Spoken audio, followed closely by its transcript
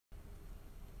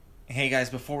Hey guys,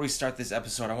 before we start this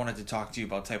episode, I wanted to talk to you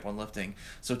about Type 1 Lifting.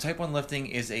 So Type 1 Lifting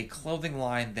is a clothing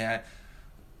line that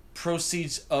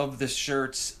proceeds of the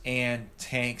shirts and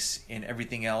tanks and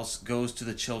everything else goes to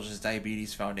the Children's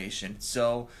Diabetes Foundation.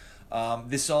 So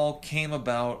this all came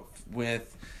about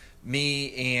with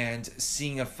me and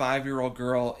seeing a 5-year-old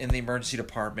girl in the emergency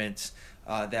department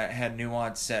that had new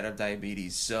onset of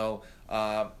diabetes. So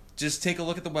just take a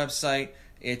look at the website.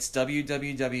 It's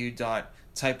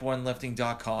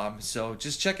www.type1lifting.com. So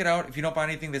just check it out. If you don't buy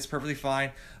anything, that's perfectly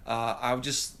fine. I would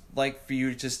just like for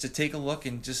you just to take a look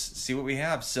and just see what we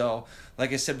have. So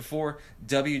like I said before,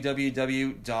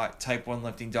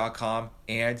 www.type1lifting.com.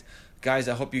 And guys,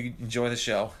 I hope you enjoy the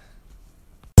show.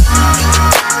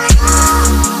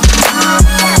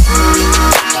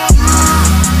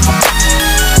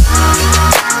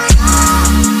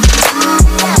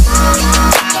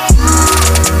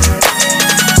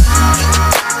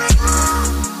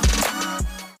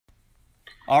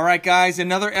 All right, guys,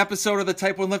 another episode of the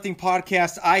Type 1 Lifting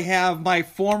Podcast. I have my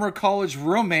former college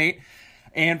roommate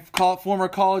and former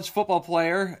college football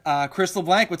player, Chris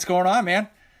LeBlanc. What's going on, man?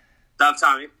 What's up,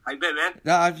 Tommy? How you been, man?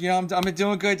 I'm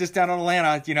doing good just down in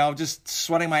Atlanta. Just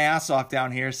sweating my ass off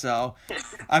down here. So,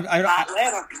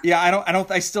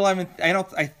 I still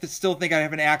think I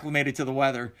haven't acclimated to the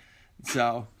weather.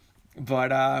 So,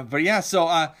 but yeah.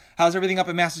 So, how's everything up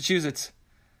in Massachusetts?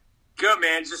 Good,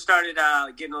 man. Just started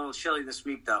getting a little chilly this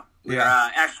week, though. We're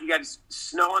actually got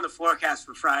snow on the forecast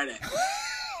for Friday.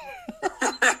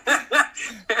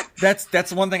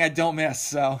 That's one thing I don't miss.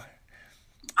 So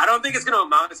I don't think it's going to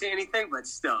amount to anything, but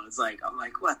still, it's like I'm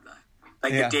like, what the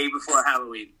the day before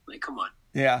Halloween? Like, come on.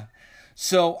 Yeah.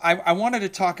 So I wanted to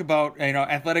talk about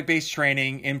athletic-based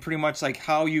training and pretty much like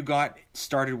how you got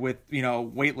started with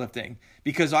weightlifting,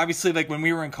 because obviously like when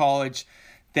we were in college,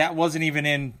 that wasn't even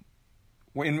in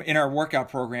our workout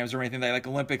programs or anything like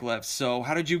Olympic lifts. So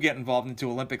how did you get involved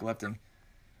into Olympic lifting?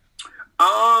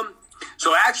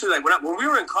 So actually, like when we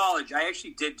were in college, I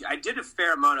did a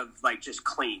fair amount of like just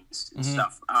cleans and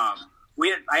stuff. I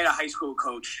had a high school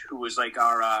coach who was like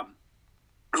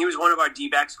he was one of our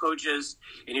D-backs coaches,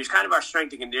 and he was kind of our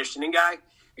strength and conditioning guy.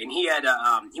 And he had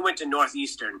he went to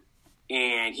Northeastern,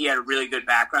 and he had a really good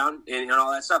background and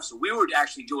all that stuff. So we were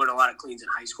actually doing a lot of cleans in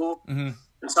high school. Mm-hmm.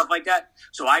 And stuff like that.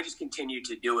 So I just continued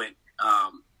to do it.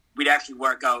 We'd actually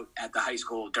work out at the high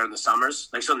school during the summers.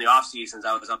 Like, so in the off seasons,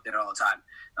 I was up there all the time.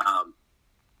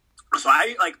 So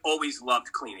I like always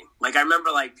loved cleaning. Like, I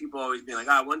remember like people always being like,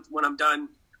 when I'm done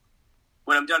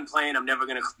playing, I'm never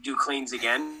going to do cleans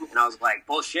again. And I was like,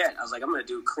 bullshit. I was like, I'm going to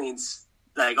do cleans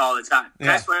like all the time. Can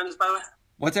I swear on this, by the way?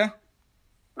 What's that?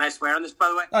 Can I swear on this, by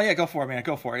the way? Oh yeah, go for it, man.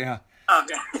 Go for it. Yeah.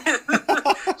 Okay.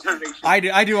 Sure.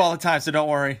 I do all the time, so don't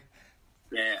worry.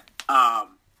 Yeah.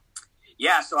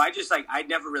 So I just I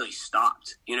never really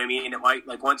stopped. You know what I mean?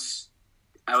 Like once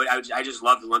I just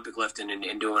loved Olympic lifting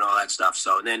and doing all that stuff.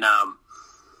 So then I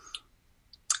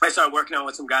started working out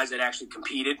with some guys that actually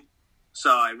competed. So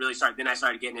I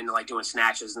started getting into like doing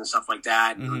snatches and stuff like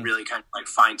that, and really kind of like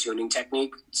fine tuning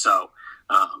technique. So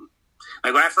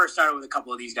like when I first started with a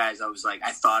couple of these guys, I was like,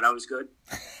 I thought I was good.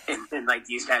 And like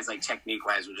these guys, like technique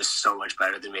wise, were just so much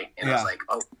better than me. And I was like,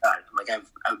 oh God,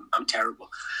 I'm terrible.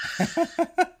 Awesome.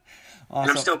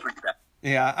 And I'm still pretty bad.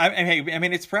 Yeah. I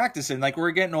mean, it's practicing. Like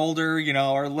we're getting older,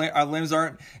 our limbs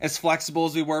aren't as flexible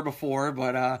as we were before,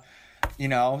 but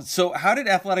so how did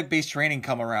athletic based training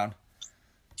come around?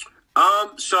 There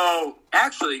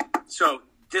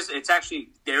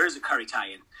is a curry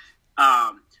tie-in.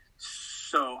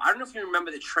 So I don't know if you remember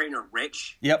the trainer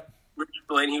Rich. Yep. Rich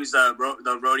Blaine. He was the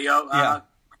rodeo.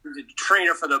 He was a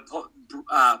trainer for the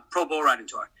Pro Bull Riding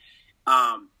Tour.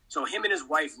 So him and his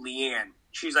wife Leanne,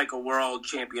 she's like a world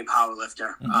champion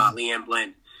powerlifter. Leanne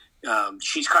Blinn.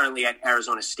 She's currently at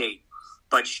Arizona State,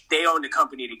 but they owned a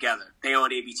company together. They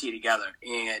owned ABT together,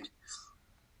 and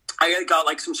I got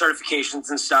like some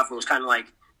certifications and stuff. And was kind of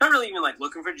like not really even like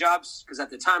looking for jobs, because at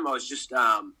the time I was just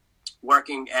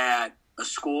working at a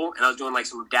school, and I was doing like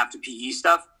some adaptive PE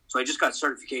stuff. So I just got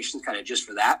certifications kind of just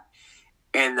for that.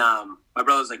 And my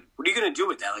brother was like, what are you going to do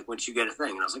with that? Like once you get a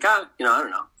thing? And I was like, I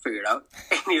don't know, figure it out.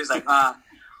 And he was like,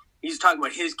 he's talking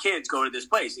about his kids go to this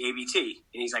place, ABT.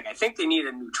 And he's like, I think they need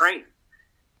a new trainer.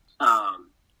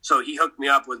 So he hooked me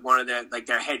up with one of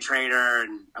their head trainer,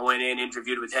 and I went in,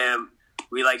 interviewed with him.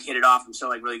 We like hit it off. I'm still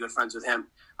like really good friends with him.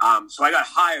 So I got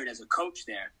hired as a coach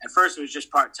there. At first it was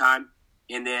just part-time.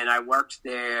 And then I worked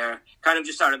there, kind of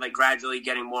just started like gradually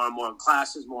getting more and more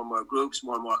classes, more and more groups,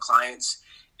 more and more clients.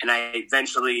 And I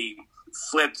eventually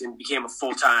flipped and became a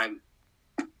full-time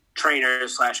trainer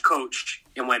 / coach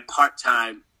and went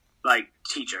part-time like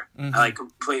teacher. I like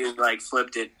completely like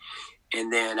flipped it.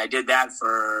 And then I did that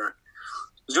I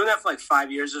was doing that for like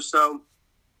 5 years or so.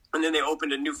 And then they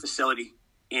opened a new facility,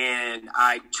 and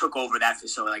I took over that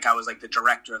facility. Like I was like the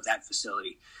director of that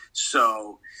facility.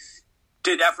 So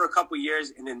did that for a couple of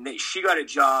years. And then she got a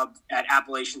job at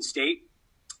Appalachian State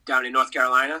down in North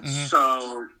Carolina. Mm-hmm.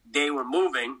 So they were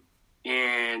moving,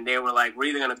 and they were like, we're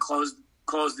either going to close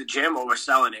the gym or we're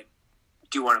selling it.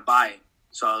 Do you want to buy it?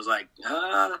 So I was like,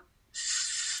 I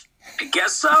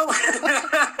guess so.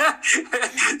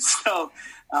 So,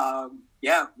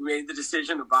 yeah, we made the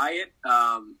decision to buy it.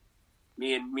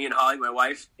 Me and Holly, my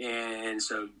wife. And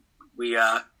so we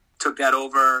took that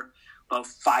over about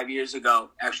 5 years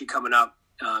ago, actually coming up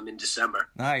in December.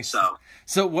 Nice.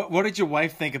 So what did your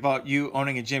wife think about you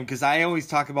owning a gym? Because I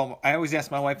always ask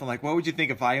my wife, I'm like, what would you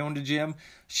think if I owned a gym?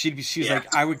 She's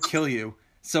like, I would kill you.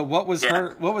 So what was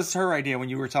her idea when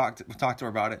you were talked to her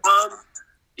about it?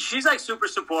 She's like super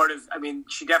supportive. I mean,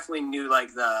 she definitely knew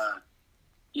like the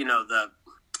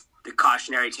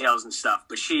cautionary tales and stuff,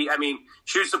 but she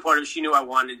was supportive. She knew I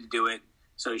wanted to do it.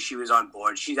 So she was on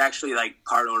board. She's actually like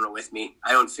part owner with me.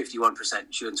 I own 51%.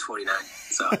 She owns 49%.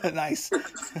 So nice.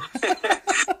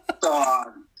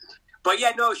 But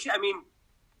yeah, no.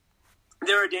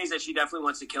 There are days that she definitely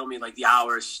wants to kill me. Like the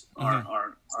hours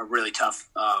are really tough,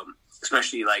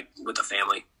 especially like with the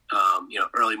family.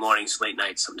 Early mornings, late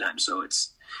nights sometimes. So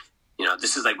it's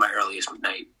this is like my earliest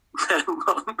night.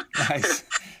 Nice.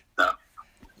 So.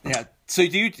 Yeah. So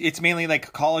it's mainly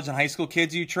like college and high school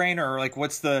kids you train, or like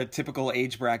what's the typical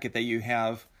age bracket that you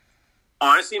have?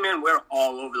 Honestly, man, we're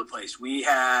all over the place. We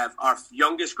have our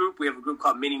youngest group. We have a group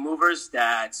called Mini Movers.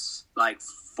 That's like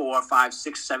 4, 5,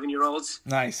 6, 7-year-olds.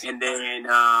 Nice. And then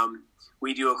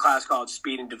we do a class called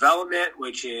Speed and Development,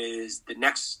 which is the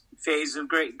next phase of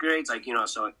grades. Like,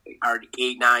 so our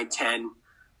 8, 9, 10,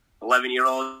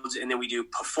 11-year-olds. And then we do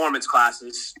performance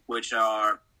classes, which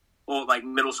are like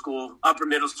middle school, upper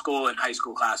middle school, and high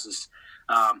school classes.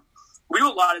 We do a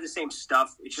lot of the same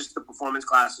stuff. It's just the performance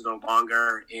classes are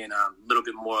longer and a little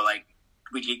bit more like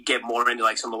we get more into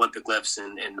like some Olympic lifts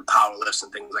and the power lifts and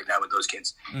things like that with those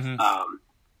kids. Mm-hmm.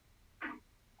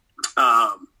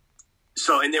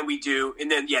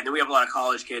 Then we have a lot of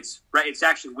college kids, right? It's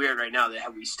actually weird right now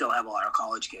that we still have a lot of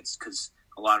college kids because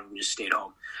a lot of them just stayed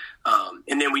home.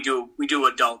 And then we do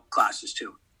adult classes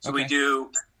too. So we do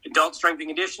adult strength and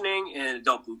conditioning and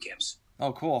adult boot camps.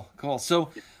 Oh, cool.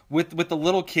 So with the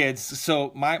little kids,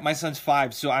 so my son's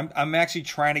 5, so I'm actually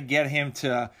trying to get him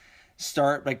to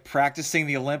start like practicing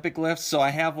the Olympic lifts. So I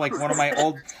have like one of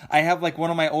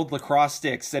my old lacrosse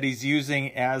sticks that he's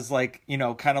using as like,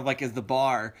 kind of like as the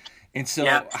bar. And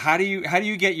so how do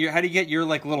you get your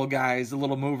like little guys, the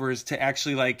little movers to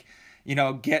actually like,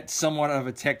 get somewhat of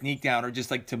a technique down or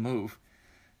just like to move?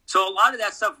 So a lot of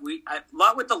that stuff, a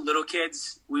lot with the little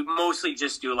kids, we mostly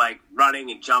just do like running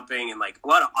and jumping and like a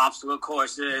lot of obstacle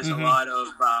courses, a lot of,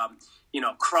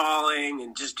 crawling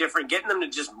and just getting them to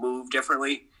just move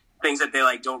differently. Things that they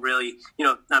like don't really,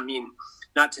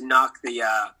 not to knock the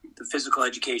physical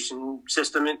education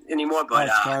system anymore, but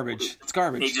it's garbage. It's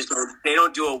garbage. They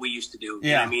don't do what we used to do. Yeah.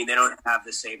 You know what I mean? They don't have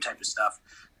the same type of stuff.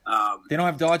 They don't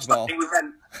have dodgeball.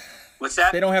 What's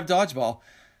that? They don't have dodgeball.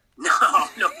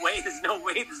 No way. There's no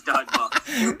way there's dodgeball.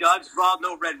 No dodgeball,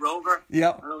 no Red Rover.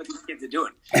 Yep. I don't know what these kids are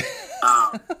doing.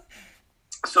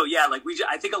 So yeah, like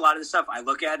I think a lot of the stuff I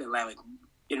look at and I like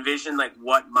envision like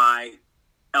what my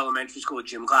elementary school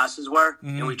gym classes were,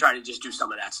 and we try to just do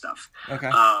some of that stuff. Okay.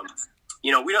 I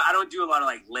don't do a lot of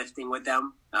like lifting with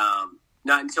them.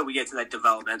 Not until we get to that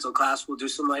developmental class, we'll do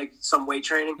some weight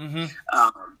training. Mm-hmm.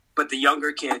 But the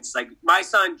younger kids, like my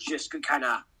son,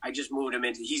 I just moved him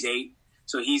into. He's 8.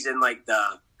 So he's in like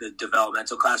the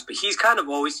developmental class, but he's kind of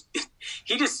always,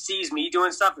 he just sees me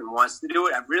doing stuff and wants to do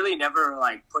it. I've really never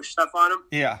like pushed stuff on him.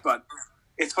 Yeah. But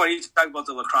it's funny to talk about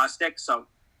the lacrosse stick. So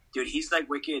dude, he's like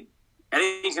wicked. I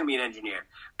think he's going to be an engineer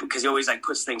because he always like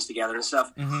puts things together and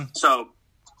stuff. Mm-hmm. So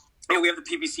we have the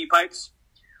PVC pipes.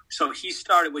 So what he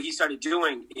started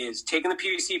doing is taking the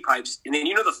PVC pipes and then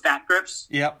the fat grips?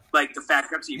 Yep. Like the fat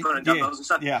grips that you put on dumbbells and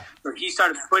stuff? Yeah. So he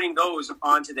started putting those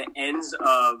onto the ends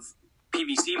of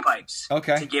PVC pipes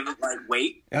to give it like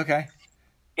weight. Okay.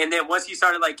 And then once he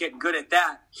started like getting good at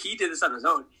that, he did this on his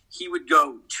own. He would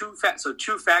go 2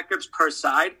 fat grips per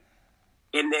side,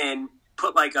 and then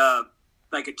put like a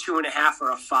 2.5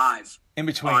 or a 5 in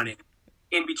between on it.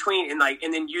 In between, and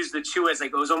then use the 2 as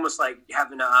like it was almost like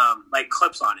having like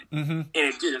clips on it. Mm-hmm. And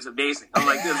it was amazing. I'm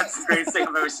like, dude, that's the greatest thing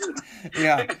I've ever seen.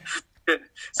 Yeah.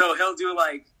 So he'll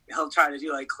try to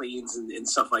do like cleans and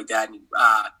stuff like that. And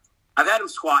I've had him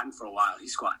squatting for a while. He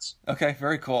squats. Okay,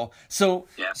 very cool. So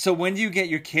when do you get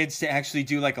your kids to actually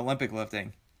do like Olympic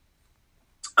lifting?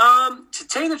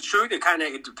 tell you the truth,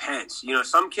 it depends. You know,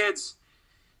 some kids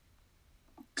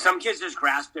just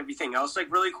grasp everything else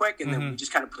like really quick, and then we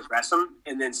just kind of progress them.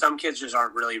 And then some kids just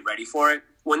aren't really ready for it.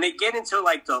 When they get into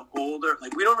like the older,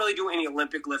 like we don't really do any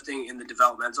Olympic lifting in the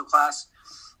developmental class.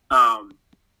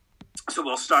 So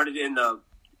we'll start it in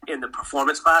the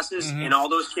performance classes, and all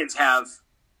those kids have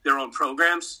their own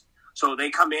programs. So they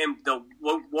come in,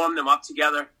 we'll warm them up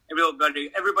together. Everybody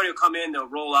will come in, they'll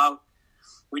roll out.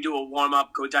 We do a warm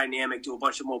up, go dynamic, do a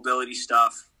bunch of mobility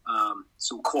stuff,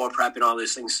 some core prep and all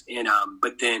these things. And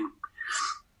but then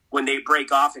when they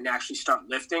break off and actually start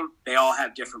lifting, they all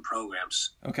have different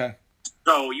programs. Okay.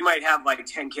 So you might have like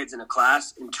 10 kids in a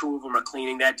class, and 2 of them are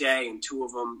cleaning that day, and 2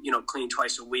 of them, you know, clean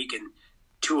twice a week, and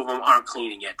 2 of them aren't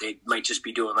cleaning yet. They might just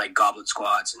be doing like goblet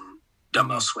squats and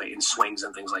dumbbell swings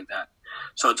and things like that.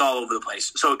 So it's all over the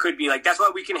place. So it could be like, that's why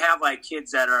we can have like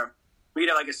kids that are, we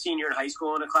have like a senior in high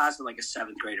school in a class and like a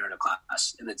 7th grader in a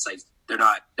class, and it's like they're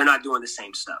not doing the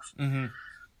same stuff.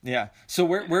 Yeah. So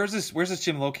where's this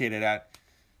gym located at?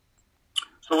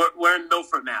 So we're in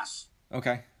Milford, Mass.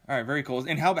 Okay. All right. Very cool.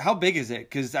 And how big is it?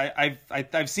 Because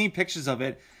I've seen pictures of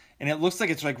it, and it looks like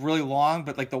it's like really long,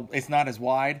 but like it's not as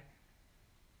wide.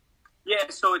 Yeah.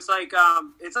 So it's like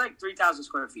 3,000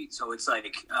 square feet. So it's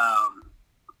like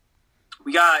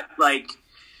we got like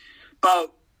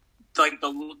about. Like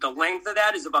the length of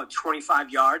that is about 25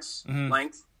 yards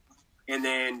length, and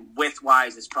then width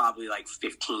wise it's probably like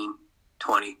 15,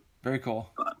 20. Very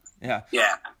cool. But, yeah.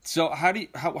 Yeah. So how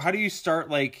do you start,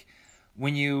 like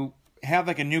when you have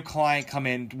like a new client come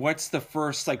in? What's the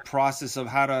first like process of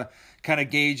how to kind of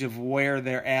gauge of where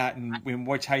they're at and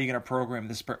how you're gonna program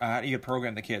this? How you gonna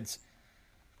program the kids?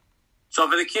 So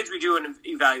for the kids, we do an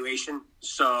evaluation.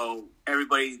 So every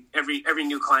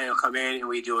new client will come in and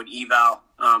we do an eval.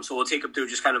 So we'll take them through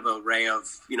just kind of an array of,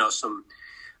 you know, some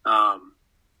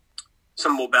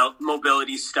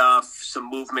mobility stuff, some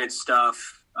movement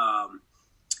stuff,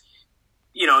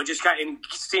 you know, just kind of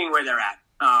seeing where they're at.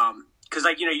 Cause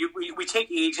like, you know, we take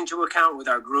age into account with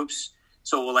our groups.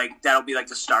 So we'll that'll be like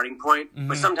the starting point.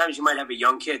 But sometimes you might have a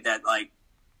young kid that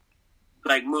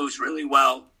like moves really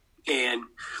well, and,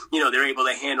 you know, they're able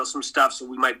to handle some stuff. So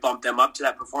we might bump them up to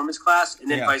that performance class, and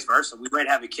then vice versa. We might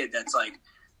have a kid that's like,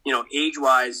 you know, age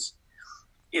wise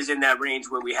is in that range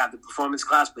where we have the performance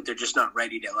class, but they're just not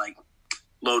ready to like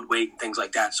load weight and things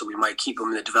like that. So we might keep them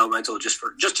in the developmental just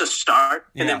to start,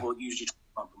 and then we'll usually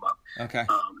bump them up. Okay.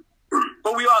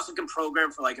 But we also can program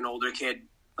for like an older kid,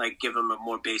 like give them a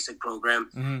more basic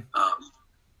program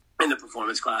in the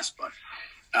performance class. But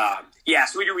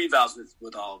so we do revals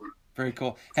with all of them. Very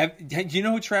cool. Do you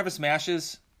know who Travis Mash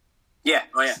is? Yeah.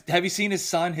 Oh yeah. Have you seen his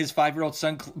son? His 5-year-old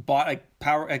son bought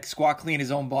squat clean his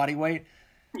own body weight.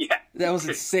 Yeah. That was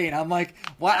insane. I'm like,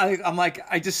 what? I'm like,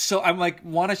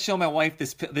 want to show my wife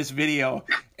this video,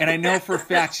 and I know for a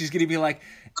fact she's gonna be like,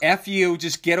 "F you,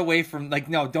 just get away from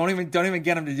no, don't even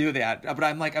get him to do that." But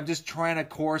I'm just trying to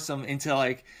coerce him into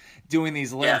like doing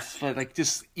these lifts, but like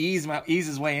just ease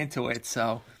his way into it.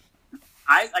 So.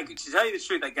 I to tell you the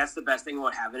truth, like that's the best thing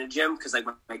about having a gym, because like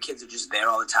my kids are just there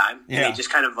all the time, and they just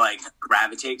kind of like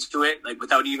gravitate to it, like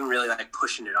without even really like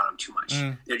pushing it on them too much.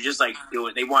 They're just like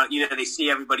doing it. They want, you know, they see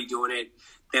everybody doing it.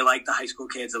 They like the high school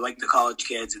kids, they like the college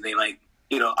kids, and they like,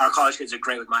 you know, our college kids are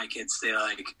great with my kids. They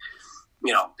like,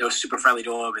 you know, they're super friendly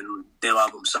to them and they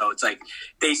love them. So it's like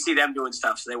they see them doing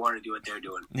stuff, so they want to do what they're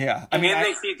doing. Yeah,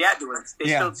 they see dad doing it.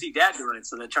 They still see dad doing it,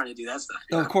 so they're trying to do that stuff.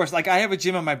 Of course, like I have a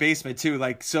gym in my basement too,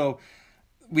 like so.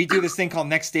 We do this thing called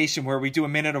Next Station where we do a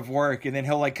minute of work, and then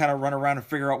he'll like kind of run around and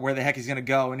figure out where the heck he's gonna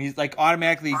go, and he's like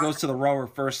automatically goes to the rower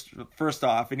first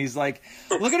off, and he's like,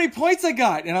 "Look how many points I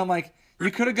got," and I'm like,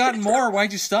 "You could have gotten more.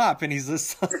 Why'd you stop?" And he's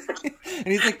just and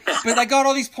he's like, "But I got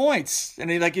all these points," and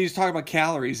he was talking about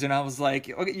calories, and I was like,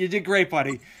 "Okay, you did great,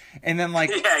 buddy." And then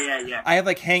like I have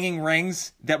like hanging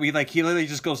rings that we like. He literally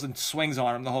just goes and swings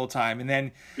on them the whole time, and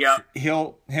then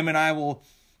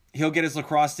he'll get his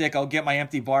lacrosse stick, I'll get my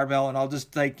empty barbell, and I'll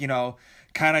just like, you know,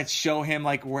 kind of show him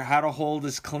like how to hold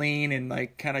this clean and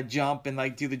like kind of jump and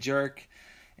like do the jerk.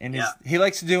 And he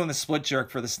likes to do the split jerk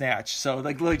for the snatch. So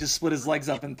like literally just split his legs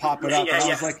up and pop it up. And I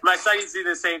was like, my son used to do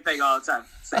the same thing all the time.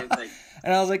 Same thing.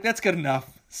 And I was like, that's good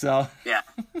enough. So yeah,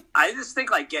 I just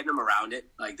think like getting them around it,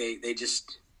 like they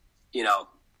just, you know,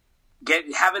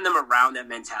 having them around that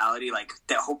mentality, like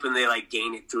that, hoping they like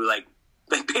gain it through like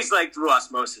basically like through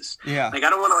osmosis. Yeah. Like I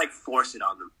don't want to like force it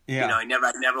on them. Yeah. You know,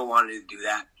 I never wanted to do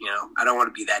that. You know, I don't want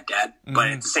to be that dad. But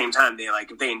at the same time, they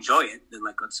like, if they enjoy it, then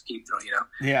like let's keep throwing. You know.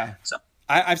 Yeah. So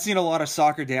I've seen a lot of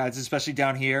soccer dads, especially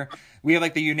down here. We have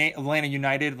like the Atlanta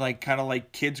United like kind of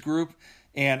like kids group,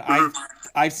 and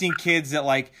I've seen kids that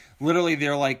like literally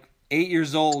they're like 8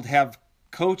 years old, have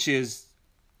coaches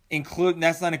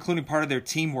that's not including part of their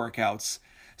team workouts.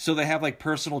 So they have like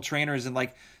personal trainers and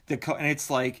like and it's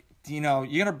like, you're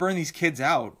gonna burn these kids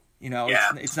out.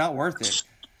 It's not worth it.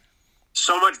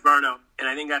 So much burnout, and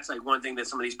I think that's like one thing that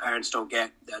some of these parents don't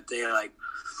get. That they're like,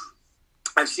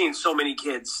 I've seen so many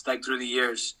kids like through the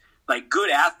years, like good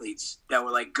athletes that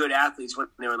were like good athletes when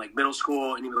they were like middle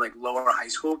school and even like lower high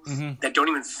school, that don't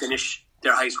even finish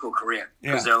their high school career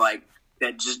because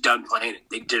they're just done playing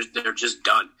it. They're just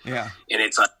done. Yeah, and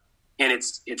it's like, and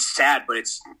it's sad, but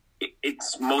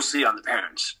it's mostly on the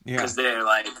parents because they're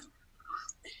like,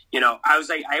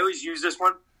 I always use this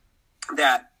one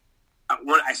that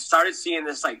when I started seeing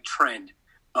this like trend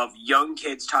of young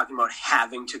kids talking about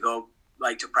having to go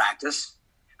like to practice,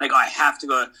 like, oh, I have to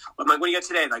go. I'm like, what do you got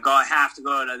today? Like, oh, I have to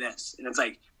go to this, and it's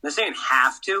like they're saying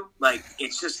have to, like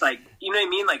it's just like, you know what I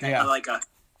mean? Like like a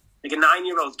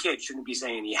 9-year-old kid shouldn't be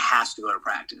saying he has to go to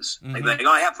practice. Like,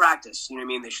 oh, I have practice. You know what I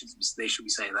mean? They should be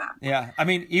saying that. Yeah, I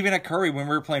mean, even at Curry when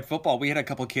we were playing football, we had a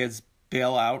couple kids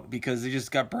bail out because they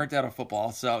just got burnt out of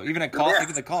football. So even at college,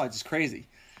 even the college is crazy.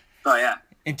 Oh yeah,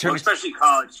 especially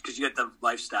college because you get the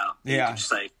lifestyle. Yeah,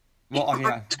 just like. Well,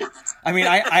 yeah. I mean,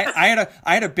 I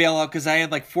had a bailout because I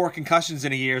had like 4 concussions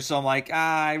in a year. So I'm like,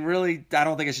 I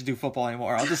don't think I should do football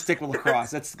anymore. I'll just stick with lacrosse.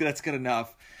 That's good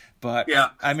enough. But yeah,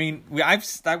 I mean, we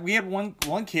had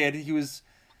one kid. He was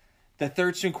the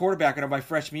third string quarterback in my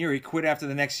freshman year. He quit after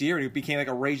the next year and he became like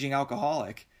a raging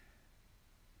alcoholic.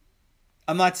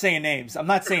 I'm not saying names. So,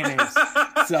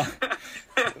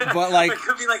 but like, it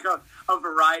could be like a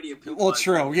variety of people. Well,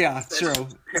 true. Yeah, true.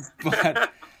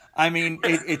 But I mean,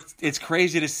 it's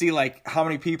crazy to see like how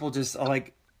many people just are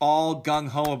like all gung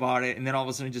ho about it, and then all of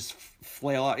a sudden just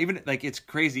flail out. Even like it's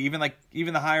crazy. Even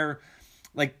the higher,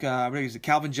 like what is it,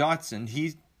 Calvin Johnson?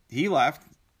 He left.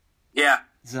 Yeah.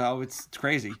 So it's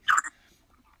crazy.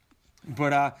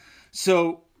 But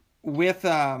so with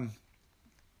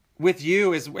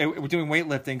you as we're doing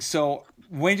weightlifting. So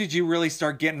when did you really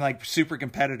start getting like super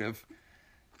competitive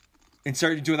and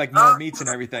started doing like more meets and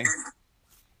everything?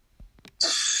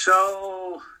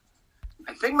 So,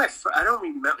 I think I don't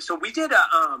remember. So we did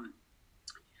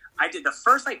I did the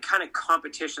first like kind of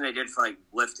competition I did for like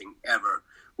lifting ever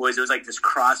it was like this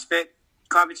CrossFit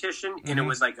competition, and it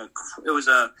was like a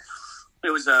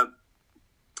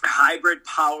hybrid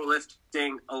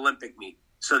powerlifting Olympic meet.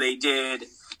 So they did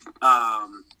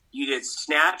you did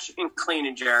snatch and clean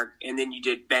and jerk, and then you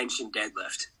did bench and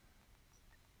deadlift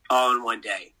all in one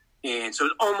day. And so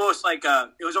it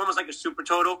was almost like a super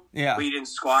total. Yeah. Where you didn't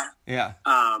squat. Yeah.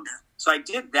 So I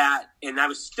did that, and I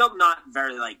was still not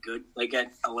very like good like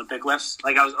at Olympic lifts.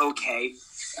 Like I was okay,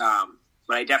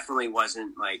 but I definitely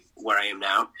wasn't like where I am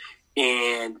now.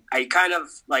 And I kind of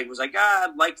like was like, I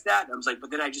liked that. I was like,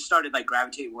 but then I just started like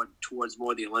gravitating towards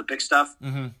more of the Olympic stuff.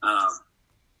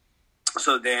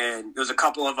 So then there was a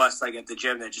couple of us like at the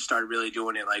gym that just started really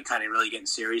doing it, like kind of really getting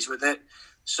serious with it.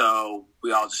 So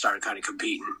we all just started kind of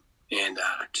competing. And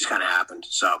just kind of happened.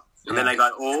 So, and then I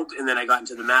got old, and then I got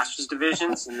into the Masters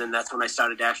divisions, and then that's when I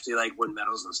started to actually like win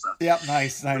medals and stuff. Yep,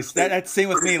 nice. That's same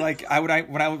with me. Like when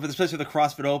I was especially with the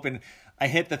CrossFit Open, I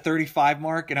hit the 35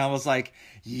 mark, and I was like,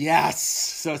 yes.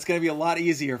 So it's gonna be a lot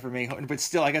easier for me. But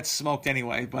still, I got smoked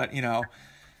anyway. But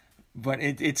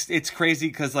it's crazy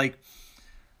because like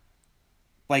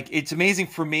it's amazing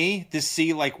for me to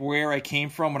see like where I came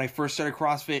from when I first started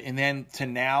CrossFit and then to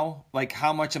now, like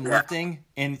how much I'm lifting,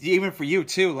 and even for you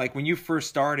too, like when you first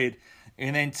started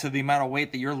and then to the amount of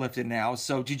weight that you're lifting now.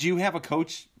 So did you have a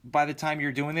coach by the time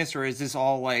you're doing this, or is this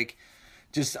all like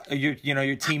just your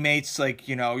teammates, like,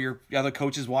 your other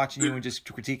coaches watching you and just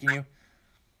critiquing you?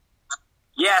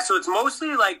 Yeah. So it's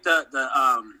mostly like the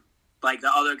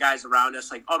other guys around us,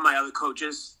 like all my other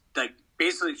coaches, like,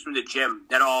 basically through the gym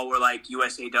that all were like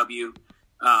USAW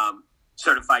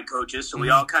certified coaches. So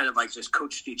we all kind of like just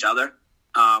coached each other.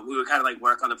 We would kind of like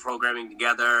work on the programming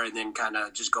together and then kind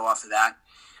of just go off of that.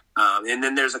 And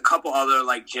then there's a couple other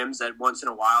like gyms that once in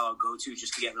a while I'll go to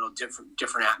just to get a little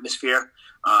different atmosphere.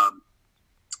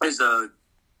 There's a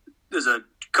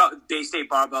Bay State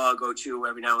Barbell I'll go to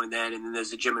every now and then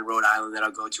there's a gym in Rhode Island that I'll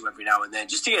go to every now and then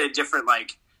just to get a different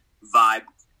like vibe.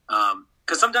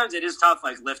 Because sometimes it is tough,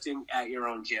 like lifting at your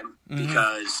own gym,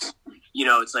 because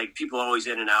it's like people are always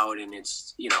in and out, and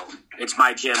it's it's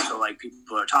my gym, so like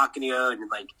people are talking to you, and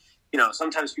like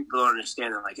sometimes people don't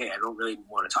understand. They're like, hey, I don't really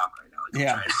want to talk right now.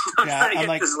 Like, I'm trying to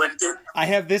get this lifted. I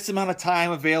have this amount of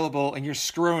time available, and you're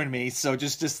screwing me. So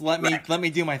just let me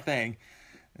do my thing.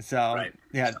 So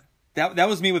yeah. That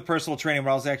was me with personal training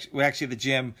when I was actually at the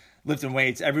gym. lifting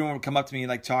weights, everyone would come up to me and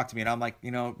like talk to me, and I'm like,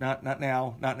 not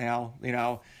now,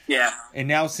 Yeah. And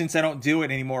now since I don't do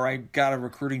it anymore, I got a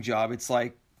recruiting job. It's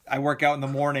like I work out in the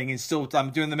morning and still I'm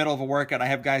doing the middle of a workout. I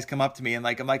have guys come up to me and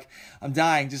I'm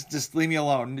dying. Just leave me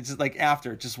alone. It's just like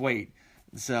just wait.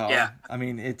 So yeah. I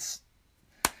mean, it's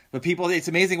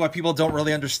amazing why people don't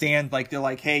really understand. Like they're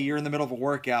like, hey, you're in the middle of a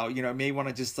workout. May want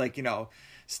to just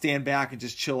stand back and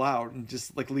just chill out and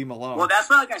just leave them alone. Well, that's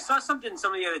why I saw something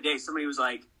the other day. Somebody was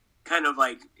kind of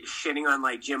shitting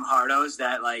on Jim Hardos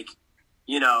that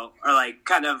are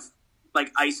kind of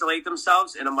isolate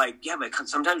themselves, and I'm like, yeah, but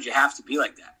sometimes you have to be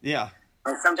like that. Yeah.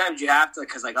 Or sometimes you have to,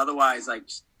 because otherwise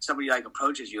somebody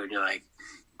approaches you and you're like,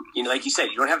 like you said,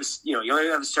 you don't have you only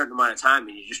have a certain amount of time,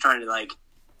 and you're just trying to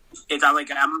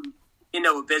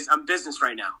I'm business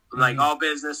right now. I'm all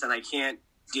business, and I can't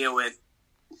deal with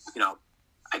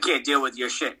your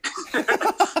shit.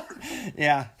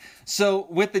 Yeah. So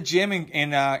with the gym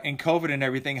and COVID and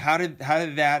everything, how did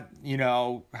that,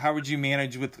 how would you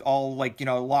manage with all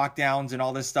lockdowns and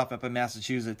all this stuff up in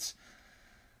Massachusetts?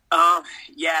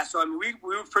 Yeah. So we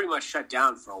were pretty much shut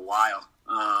down for a while.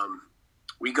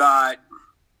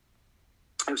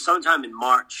 It was sometime in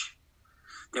March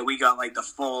that we got the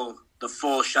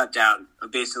full shutdown.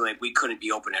 Basically, we couldn't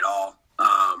be open at all.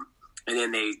 And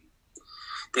then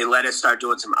they let us start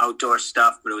doing some outdoor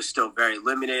stuff, but it was still very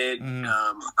limited.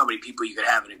 How many people you could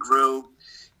have in a group.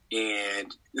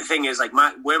 And the thing is,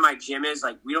 where my gym is,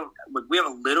 we have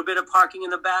a little bit of parking in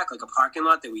the back, a parking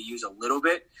lot that we use a little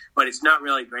bit, but it's not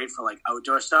really great for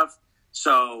outdoor stuff.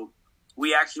 So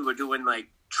we actually were doing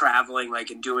traveling,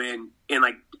 and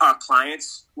our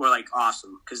clients were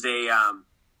awesome, because they,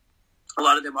 a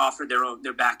lot of them offered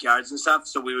their backyards and stuff.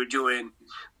 So we were doing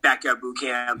backyard boot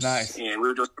camps. Nice. And we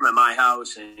were doing them at my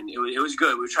house, and it was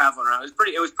good. We were traveling around.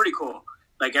 It was pretty cool.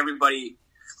 Everybody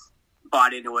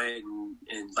bought into it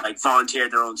and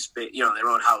volunteered their own space, their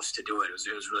own house to do it. It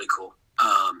was really cool.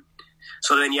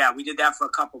 So then, yeah, we did that for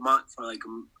a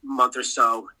month or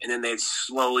so, and then they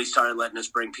slowly started letting us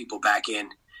bring people back in.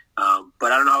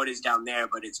 But I don't know how it is down there,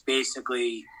 but it's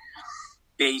basically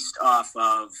based off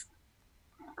of,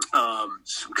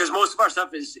 because most of our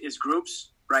stuff is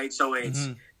groups, right? So it's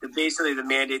basically the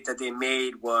mandate that they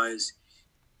made was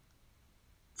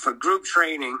for group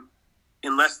training,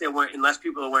 unless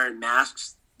people are wearing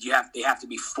masks, they have to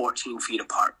be 14 feet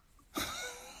apart.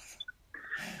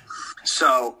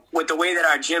 So with the way that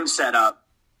our gym's set up,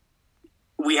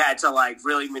 we had to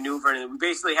really maneuver, and we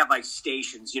basically have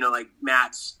stations,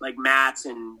 mats,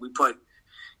 and we put,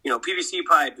 PVC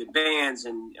pipe and bands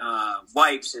and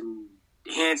wipes and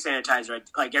hand sanitizer.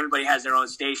 Everybody has their own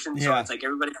station. So it's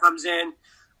everybody comes in,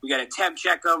 we got to temp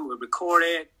check them, we record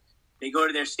it, they go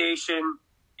to their station,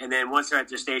 and then once they're at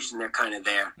their station, they're kind of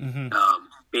there,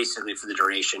 basically for the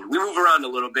duration. We move around a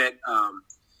little bit,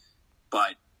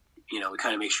 but we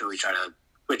kind of make sure we're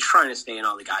trying to stay in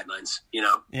all the guidelines,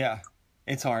 Yeah,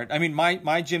 it's hard. I mean,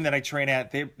 my gym that I train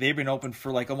at, they've been open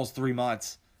for almost 3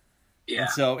 months. Yeah.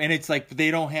 And it's they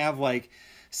don't have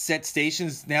set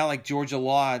stations now, Georgia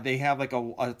law. They have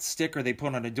a sticker they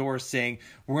put on a door saying,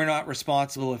 we're not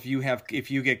responsible if you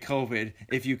get COVID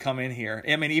if you come in here.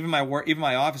 I mean, even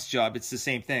my office job, it's the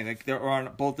same thing. They're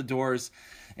on both the doors,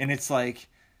 and it's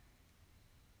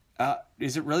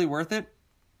is it really worth it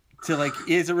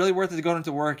to go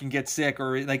into work and get sick,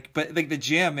 or but the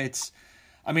gym, it's,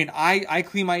 I mean, I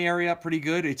clean my area up pretty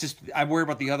good. It's just I worry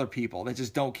about the other people that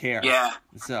just don't care. Yeah.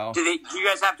 So do you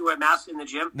guys have to wear masks in the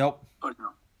gym? Nope. Or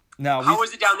no? No. How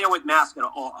is it down there with masks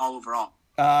all overall?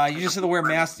 You just have to wear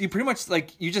masks. You pretty much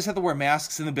you just have to wear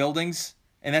masks in the buildings,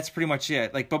 and that's pretty much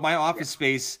it. But my office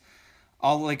space,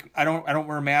 I don't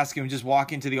wear a mask and just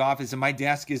walk into the office, and my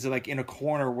desk is in a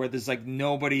corner where there's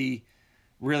nobody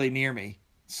really near me,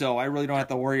 so I really don't have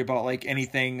to worry about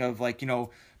anything of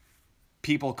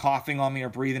people coughing on me or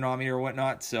breathing on me or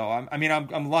whatnot. So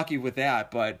I'm lucky with that,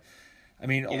 but I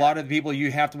mean, a lot of the people, you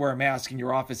have to wear a mask in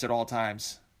your office at all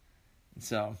times.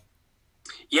 So.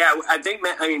 Yeah, I think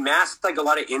masks, a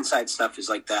lot of inside stuff is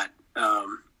like that.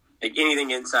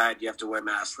 Anything inside, you have to wear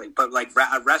masks. But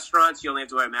restaurants, you only have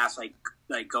to wear a mask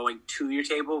going to your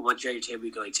table. Once you're at your table,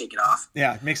 you can take it off.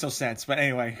 Yeah, it makes no sense. But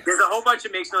anyway, there's a whole bunch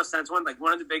of makes no sense one.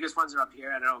 One of the biggest ones are up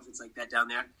here. I don't know if it's like that down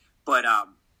there, but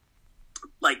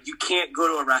you can't go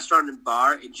to a restaurant and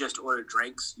bar and just order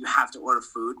drinks. You have to order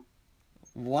food.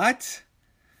 What?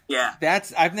 Yeah,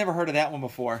 I've never heard of that one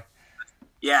before.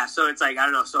 Yeah, so it's I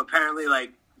don't know. So apparently,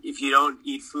 if you don't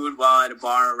eat food while at a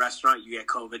bar or restaurant, you get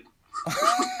COVID.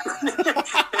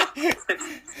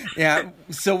 Yeah,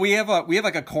 so we have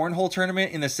like a cornhole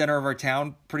tournament in the center of our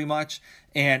town, pretty much,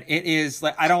 and it is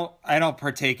like I don't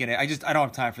partake in it. I don't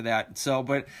have time for that. So,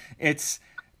 but it's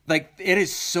like it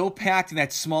is so packed in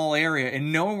that small area,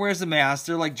 and no one wears a mask.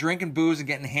 They're like drinking booze and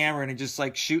getting hammered and just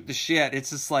like shoot the shit.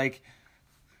 It's just like,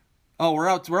 oh, we're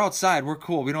outside, we're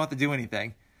cool, we don't have to do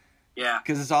anything. Yeah,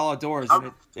 because it's all outdoors,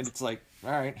 and it's like,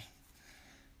 all right.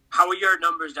 How are your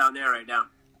numbers down there right now?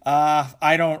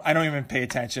 I don't even pay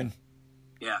attention.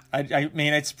 Yeah. I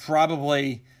mean, it's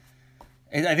probably,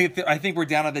 I think we're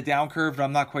down on the down curve, but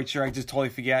I'm not quite sure. I just totally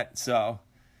forget. So.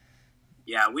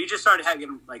 Yeah, we just started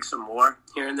having like some more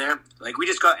here and there. Like we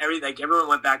just got everyone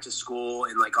went back to school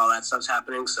and like all that stuff's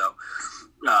happening. So,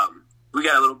 we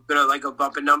got a little bit of like a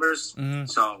bump in numbers. Mm-hmm.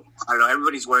 So I don't know.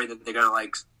 Everybody's worried that they're gonna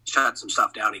like shut some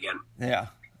stuff down again. Yeah.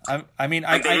 I mean,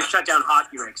 they just shut down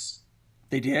hockey rinks.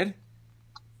 They did?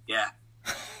 Yeah.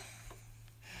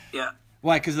 Yeah.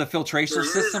 Why? Because of the filtration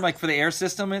system, like for the air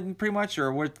system, and pretty much,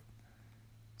 or what?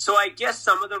 So I guess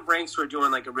some of the rinks were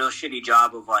doing like a real shitty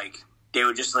job of like they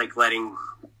were just like letting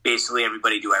basically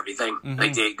everybody do everything. Mm-hmm.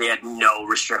 Like they had no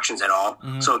restrictions at all.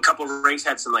 Mm-hmm. So a couple of rinks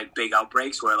had some like big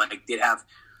outbreaks where like they'd have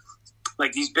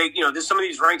like these big, there's some of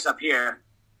these rinks up here.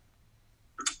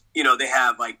 They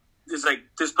have like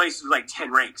this place is like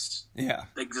 10 rinks. Yeah.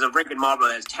 Like there's a rink in Marlboro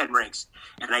that has 10 rinks,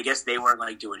 and I guess they weren't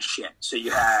like doing shit. So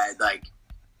you had like,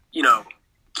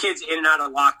 kids in and out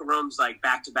of locker rooms like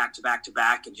back to back to back to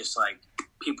back, and just like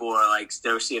people were like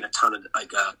they were seeing a ton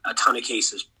of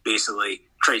cases basically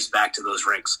traced back to those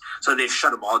rinks. So they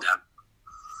shut them all down,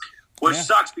 which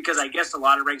sucks because I guess a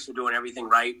lot of rinks were doing everything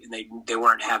right and they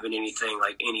weren't having any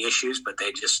issues, but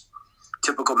they just.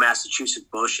 Typical Massachusetts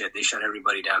bullshit. They shut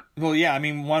everybody down. Well, yeah. I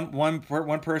mean, one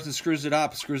person screws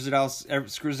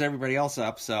everybody else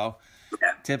up. So,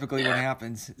 typically what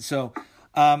happens. So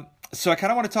I kind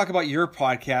of want to talk about your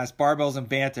podcast, Barbells and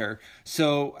Banter.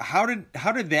 So, how did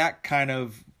that kind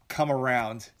of come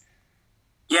around?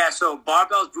 Yeah. So,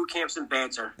 Barbells, Boot Camps, and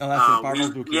Banter. Oh, that's it.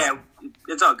 Barbells, Boot Camps. Yeah,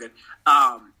 it's all good.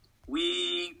 I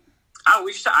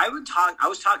was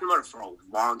talking about it for a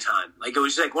long time. Like it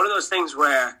was like one of those things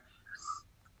where.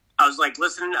 I was like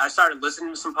I started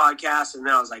listening to some podcasts, and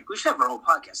then I was like, we should have our own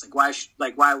podcast. Why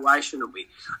shouldn't we?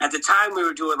 At the time we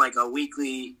were doing like a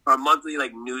weekly or a monthly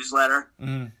like newsletter.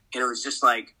 Mm-hmm. And it was just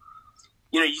like,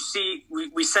 you see,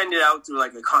 we send it out through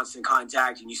like a constant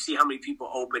contact, and you see how many people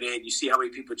open it, and you see how many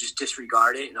people just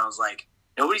disregard it. And I was like,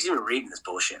 nobody's even reading this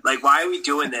bullshit. Like, why are we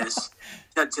doing this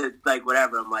to like,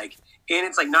 whatever. I'm like, and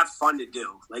it's like not fun to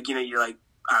do. Like, you're like,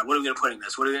 all right, what are we going to put in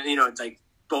this? What are we, it's like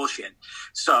bullshit.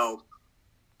 So,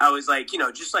 I was like,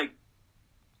 just like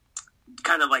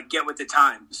kind of like get with the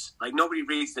times. Like nobody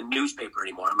reads the newspaper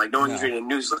anymore. I'm like, no one's reading a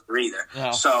newsletter either.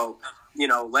 No. So,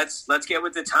 let's get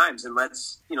with the times and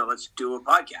let's do a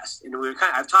podcast. And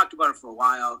I've talked about it for a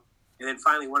while. And then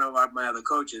finally one of my other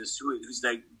coaches who's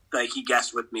like he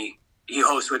guests with me, he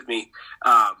hosts with me,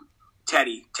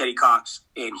 Teddy Cox.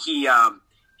 And he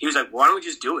was like, why don't we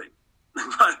just do it? Why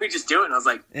don't we just do it? And I was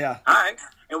like, yeah, all right.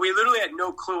 And we literally had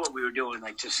no clue what we were doing,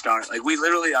 like, to start. Like, we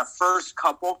literally, our first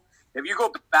couple, if you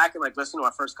go back and, like, listen to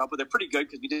our first couple, they're pretty good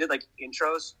because we did, like,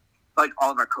 intros for, like,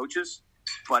 all of our coaches.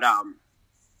 But,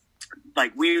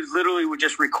 like, we literally were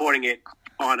just recording it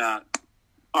on a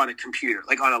computer,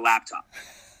 like, on a laptop.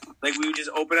 Like, we would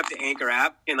just open up the Anchor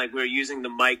app, and, like, we were using the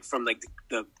mic from, like,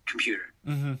 the computer.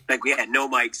 Mm-hmm. Like, we had no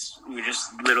mics. We were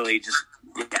just literally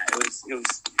it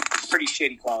was pretty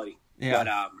shitty quality.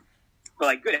 Yeah. But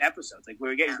like good episodes, like we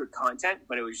were getting good content,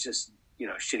 but it was just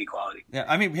shitty quality. Yeah,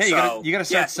 I mean, hey, you gotta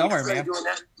start somewhere, man.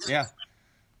 Yeah.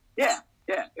 It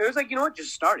was like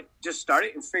just start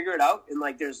it and figure it out. And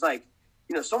like there's like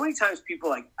so many times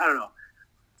people like I don't know.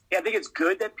 Yeah, I think it's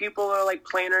good that people are like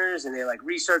planners and they like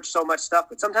research so much stuff,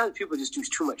 but sometimes people just do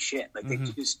too much shit. Like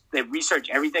they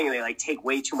research everything and they like take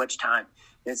way too much time.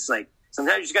 And it's like.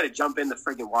 Sometimes you just got to jump in the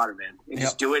friggin' water, man, and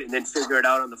just do it and then figure it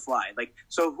out on the fly. Like,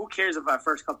 so who cares if our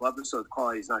first couple episodes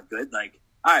quality is not good? Like,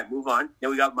 all right, move on. Then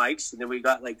we got mics, and then we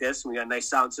got like this, and we got a nice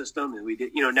sound system, and we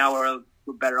did, now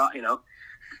we're better off,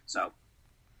 So,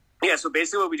 yeah. So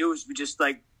basically, what we do is we just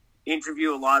like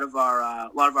interview a lot of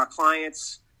our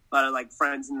clients, a lot of like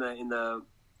friends in the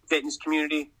fitness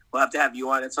community. We'll have to have you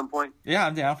on at some point. Yeah,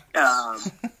 I'm down.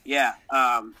 Yeah.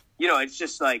 It's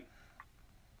just like.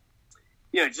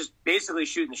 Just basically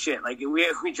shooting the shit. Like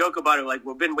we joke about it. Like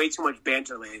we've been way too much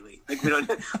banter lately. Like we don't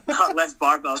less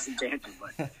barbells and banter.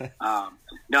 But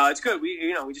no, it's good.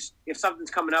 We just if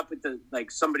something's coming up with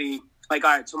somebody like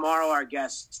all right tomorrow our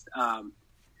guest.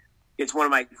 It's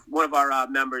one of our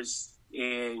members.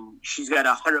 and she's got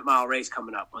a 100-mile race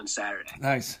coming up on Saturday.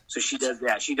 Nice. So she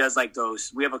does like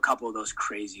those. We have a couple of those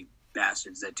crazy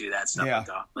bastards that do that stuff,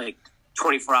 like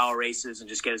 24-hour races and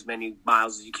just get as many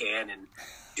miles as you can and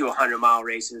do 100-mile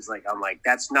races. Like, I'm like,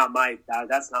 that's not my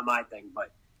thing,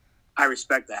 but I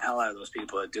respect the hell out of those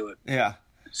people that do it. Yeah.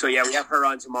 So yeah, we have her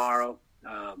on tomorrow.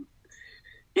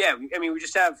 We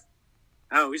just have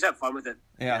fun with it.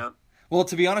 Yeah. You know? Well,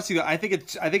 to be honest with you, I think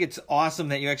it's awesome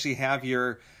that you actually have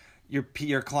your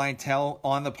clientele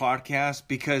on the podcast,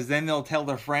 because then they'll tell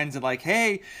their friends and like,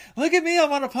 hey, look at me,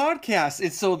 I'm on a podcast.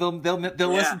 And so they'll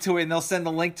listen to it and they'll send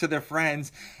the link to their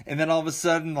friends. And then all of a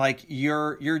sudden, like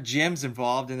your gym's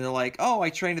involved and they're like, oh, I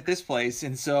train at this place.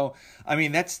 And so, I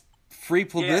mean, that's free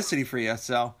publicity for you.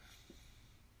 So.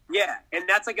 Yeah. And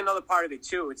that's like another part of it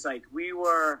too. It's like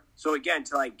so again,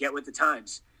 to like get with the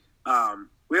times,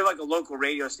 we have like a local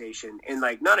radio station, and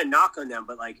like, not a knock on them,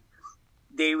 but like,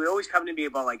 they would always come to me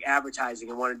about like advertising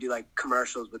and want to do like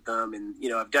commercials with them. And, you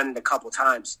know, I've done it a couple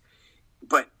times,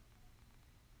 but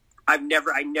I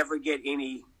never get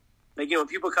any, like, you know, when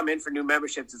people come in for new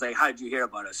memberships, it's like, how did you hear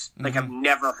about us? Mm-hmm. Like,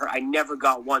 I never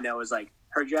got one that was like,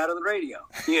 heard you out on the radio.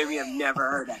 You know what I mean? I've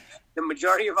never heard that. The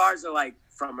majority of ours are like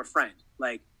from a friend,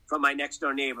 like from my next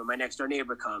door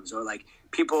neighbor comes, or like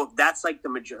people, that's like the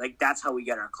majority, like that's how we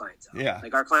get our clientele. Yeah.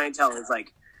 Like our clientele is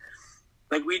like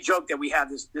we joke that we have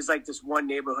there's like this one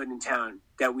neighborhood in town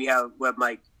that we have where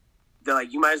like, they're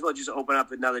like, you might as well just open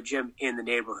up another gym in the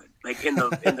neighborhood, like in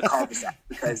the cul-de-sac,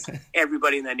 because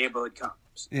everybody in that neighborhood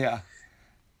comes. Yeah.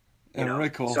 You know? Really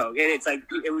cool. So, and it's like,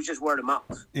 it was just word of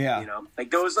mouth. Yeah. You know,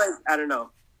 like those, like, I don't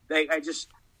know. Like,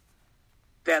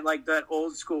 that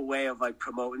old school way of like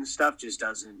promoting stuff just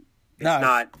doesn't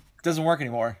work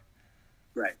anymore.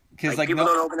 Right. Because like people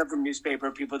don't open up the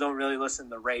newspaper. People don't really listen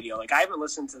to the radio. Like, I haven't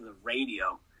listened to the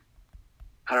radio.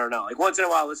 I don't know. Like, once in a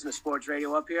while, I listen to sports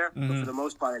radio up here. Mm-hmm. But for the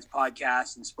most part, it's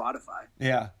podcasts and Spotify.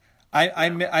 Yeah.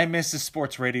 I miss the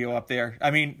sports radio up there.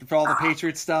 I mean, for all the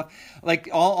Patriots stuff, like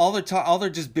all they're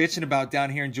just bitching about down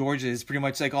here in Georgia is pretty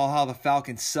much like all how the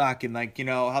Falcons suck and like, you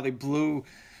know, how they blew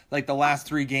like the last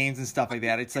 3 games and stuff like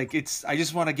that. It's like, I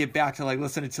just want to get back to like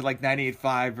listening to like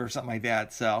 98.5 or something like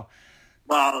that. So.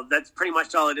 Well, that's pretty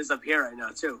much all it is up here right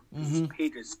now too. Mm-hmm.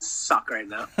 Patriots suck right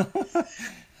now.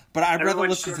 But I'd rather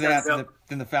listen to that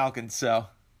than the Falcons. So.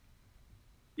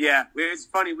 Yeah, it's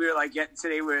funny. We were like,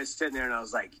 today we were sitting there, and I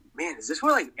was like, man, is this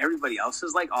where like everybody else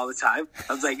is like all the time?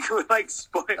 I was like, we're like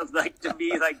spoiled, like to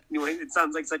be like New England. It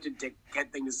sounds like such a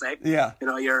dickhead thing to say. Yeah, you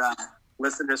know, your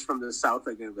listeners from the South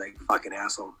are gonna be like, fucking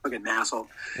asshole.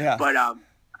 Yeah, but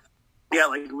yeah,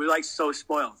 like we're like so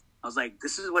spoiled. I was like,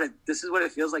 this is what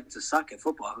it feels like to suck at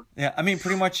football. Yeah, I mean,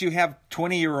 pretty much you have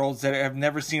 20-year-olds that have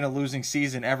never seen a losing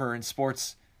season ever in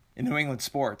sports, in New England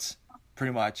sports,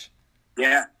 pretty much.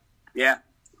 Yeah.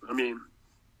 I mean,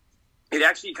 it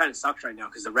actually kind of sucks right now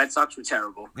because the Red Sox were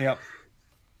terrible. Yep.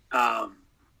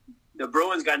 The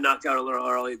Bruins got knocked out a little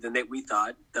earlier than we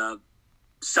thought. The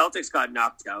Celtics got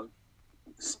knocked out.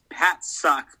 Pats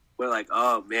suck. We're like,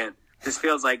 oh man, this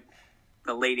feels like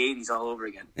the late '80s all over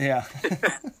again. Yeah.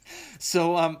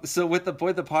 So with the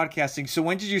podcasting, so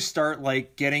when did you start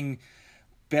like getting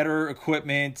better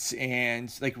equipment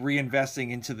and like reinvesting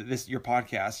into your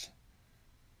podcast?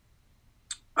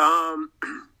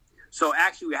 So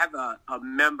actually we have a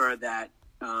member that,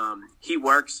 he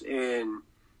works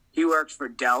for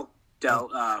Dell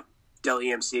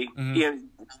EMC. Mm-hmm.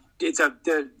 It's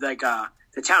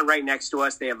the town right next to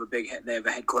us. They have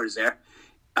a headquarters there.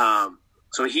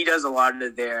 So he does a lot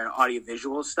of their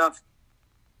audiovisual stuff.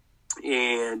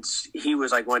 And he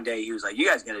was like, one day he was like, you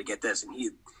guys got to get this. And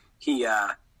he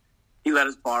let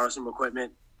us borrow some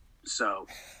equipment. So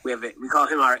we call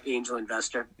him our angel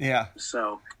investor. Yeah.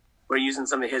 So we're using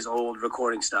some of his old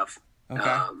recording stuff.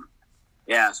 Okay.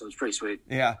 Yeah, so it's pretty sweet.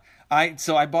 Yeah. I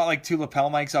bought like 2 lapel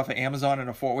mics off of Amazon and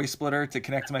a 4-way splitter to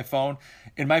connect to my phone.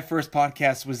 And my first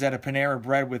podcast was at a Panera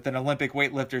Bread with an Olympic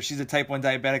weightlifter. She's a type 1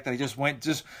 diabetic that I just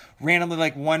randomly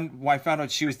I found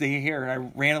out she was here, and I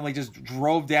randomly just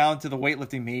drove down to the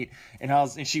weightlifting meet,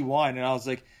 and she won, and I was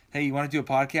like, hey, you want to do a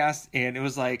podcast? And it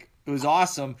was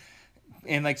awesome.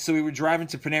 And like, so we were driving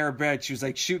to Panera Bread. She was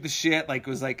like, shoot the shit. Like, it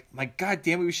was like, my God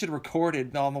damn it, we should have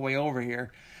recorded on the way over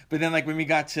here. But then like when we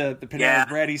got to the Panera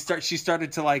Bread, she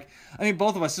started to like, I mean,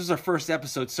 both of us, this was our first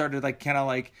episode, started like kind of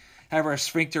like have our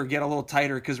sphincter get a little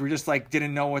tighter because we just like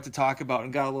didn't know what to talk about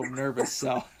and got a little nervous.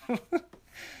 So,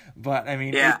 but I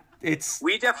mean,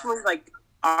 we definitely like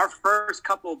our first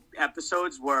couple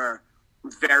episodes were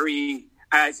very,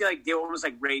 I feel like they were almost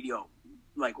like radio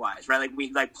like wise, right? Like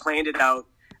we like planned it out.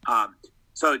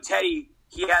 So Teddy,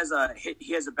 he has a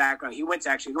background. He went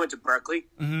to Berkeley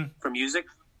for music.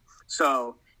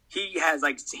 So he had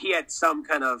some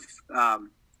kind of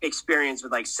experience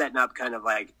with like setting up kind of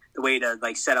like the way to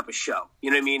like set up a show. You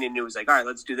know what I mean? And it was like, all right,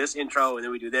 let's do this intro, and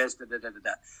then we do this. Da, da, da, da,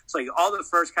 da. So like all the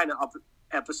first kind of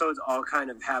episodes all kind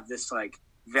of have this like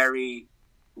very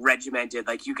regimented,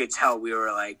 like you could tell we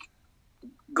were like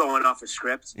going off a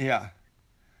script. Yeah.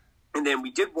 And then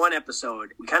we did one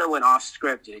episode. We kind of went off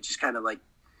script, and it just kind of like,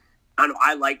 I don't know.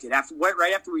 I liked it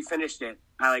right after we finished it.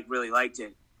 I like really liked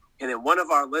it. And then one of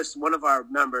our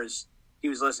members, he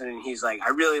was listening. And he's like, I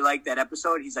really liked that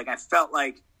episode. He's like, I felt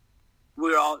like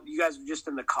you guys were just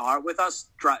in the car with us,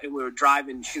 and we were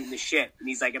driving, shooting the shit. And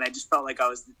he's like, and I just felt like I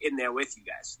was in there with you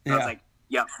guys. Yeah. I was like,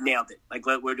 yep, nailed it. Like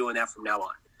we're doing that from now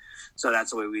on. So that's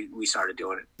the way we started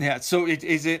doing it. Yeah. So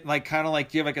is it like kind of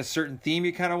like, do you have like a certain theme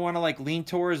you kind of want to like lean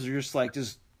towards, or just like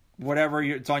just whatever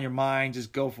it's on your mind,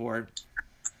 just go for it?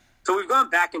 So we've gone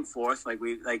back and forth. Like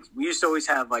we used to always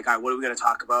have like, all right, what are we going to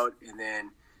talk about? And then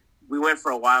we went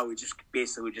for a while. We just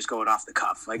basically just going off the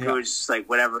cuff. Like it was just like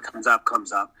whatever comes up.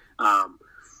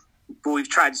 But we've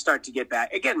tried to start to get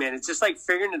back again, man. It's just like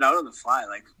figuring it out on the fly.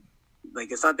 Like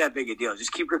it's not that big a deal.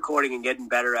 Just keep recording and getting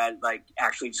better at like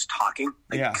actually just talking.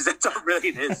 Because that's all really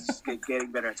it is. Just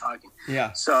getting better at talking.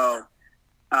 Yeah. So,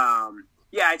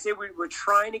 I'd say we're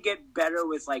trying to get better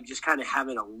with like just kind of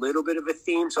having a little bit of a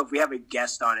theme. So if we have a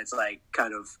guest on, it's like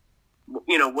kind of,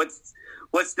 you know,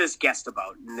 what's this guest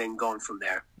about, and then going from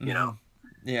there. You know.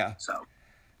 Yeah.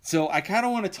 So I kind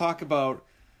of want to talk about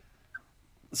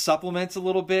supplements a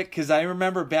little bit, because I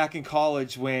remember back in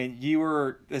college when you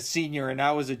were a senior and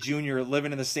I was a junior,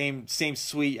 living in the same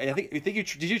suite. I think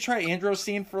did you try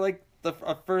androstenedione for like the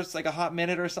first like a hot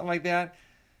minute or something like that?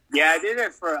 Yeah, I did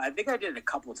it I think I did it a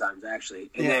couple times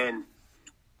actually, and then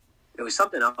there was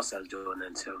something else I was doing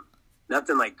then too.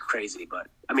 Nothing like crazy, but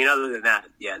I mean, other than that,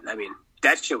 yeah, I mean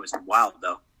that shit was wild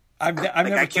though. I've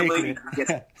never taken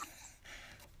it.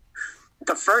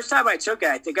 The first time I took it,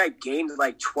 I think I gained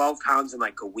like 12 pounds in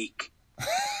like a week.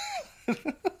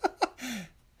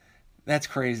 That's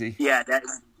crazy. Yeah,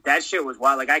 that shit was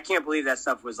wild. Like, I can't believe that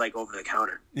stuff was like over the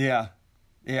counter. Yeah.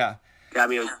 I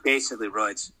mean, it was basically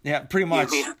roids. Yeah, pretty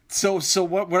much. You know? So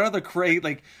what other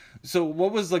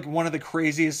what was like one of the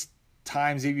craziest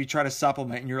times that you try to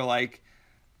supplement and you're like,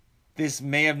 this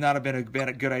may have not have been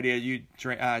a good idea, you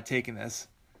taking this?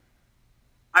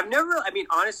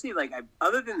 Honestly, like,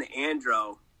 other than the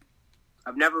andro,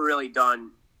 I've never really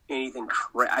done anything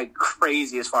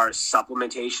crazy as far as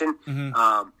supplementation. Mm-hmm.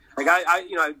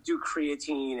 I do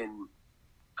creatine and,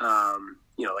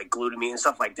 like glutamine and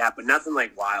stuff like that, but nothing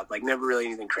like wild, like never really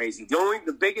anything crazy. The only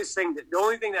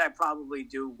thing that I probably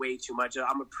do way too much,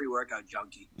 I'm a pre-workout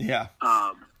junkie. Yeah.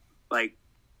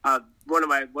 One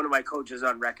of my coaches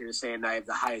on record is saying I have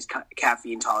the highest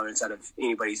caffeine tolerance out of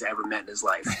anybody's ever met in his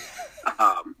life.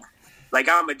 Like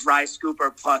I'm a dry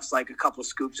scooper plus like a couple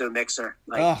scoops in a mixer.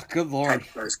 Like, oh, good Lord.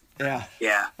 Yeah.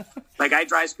 Like I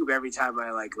dry scoop every time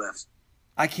I like lift.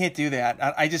 I can't do that.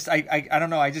 I don't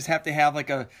know. I just have to have like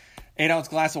a 8-ounce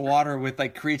glass of water with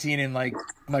like creatine and like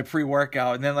my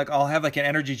pre-workout, and then like I'll have like an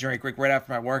energy drink like right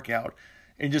after my workout,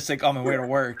 and just like on my way to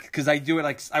work, because I do it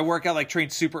like I work out like train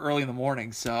super early in the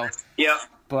morning. So yeah.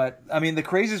 But I mean, the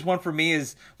craziest one for me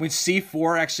is when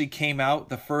C4 actually came out,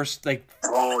 the first like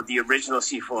the original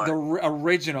C4, the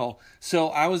original. So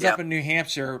I was up in New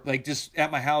Hampshire, like just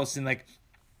at my house and like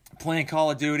playing Call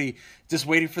of Duty, just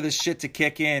waiting for this shit to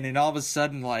kick in, and all of a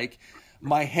sudden like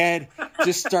my head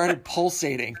just started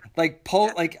pulsating, like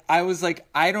I was like,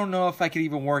 I don't know if I could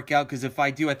even work out, because if I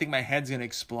do, I think my head's gonna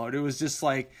explode. It was just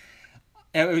like,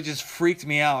 it just freaked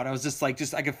me out. I was just like,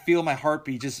 I could feel my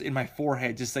heartbeat just in my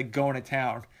forehead, just like going to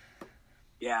town.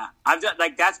 Yeah, I've done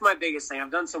like, that's my biggest thing.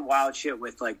 I've done some wild shit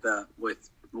with like with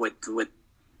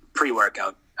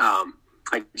pre-workout.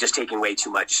 Like just taking way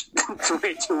too much,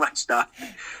 stuff.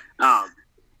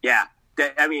 Yeah,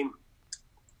 I mean,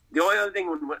 the only other thing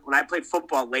when I played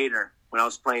football later, when I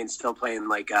was still playing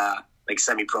like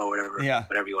semi-pro or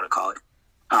whatever you want to call it.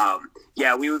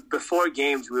 Before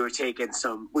games we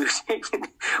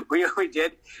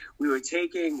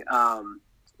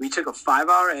took a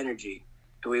 5-hour energy,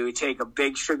 and we would take a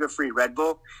big sugar-free Red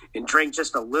Bull and drink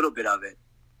just a little bit of it,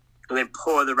 and then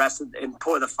pour the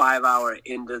 5-hour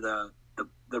into the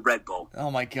Red Bull.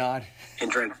 Oh my God.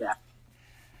 And drink that.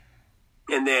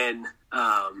 And then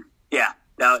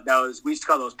that was, we used to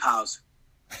call those POWs.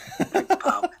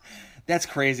 That's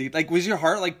crazy. Like, was your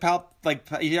heart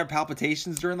you had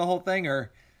palpitations during the whole thing,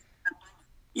 or?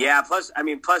 Yeah. Plus,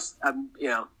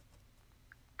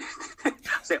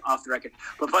 say off the record,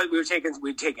 but we'd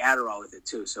take Adderall with it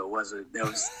too, so it wasn't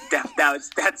that's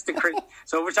the crazy.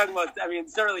 So we're talking about, I mean,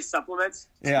 it's not really supplements,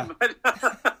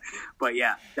 but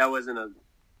yeah, that wasn't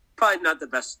probably not the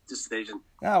best decision.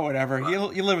 Oh, whatever.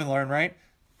 You live and learn, right?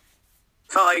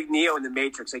 Felt like Neo in the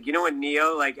Matrix. Like, you know when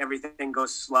Neo, like, everything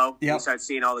goes slow, you start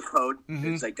seeing all the code.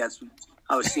 Mm-hmm. It's like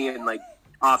I was seeing like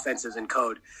offenses in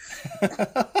code.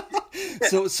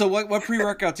 So what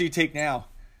pre-workout do you take now?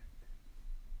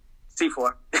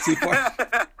 C4.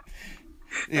 C4.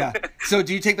 Yeah. So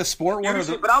do you take the sport one?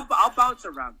 But I'll bounce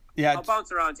around. Yeah. I'll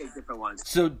bounce around and take different ones.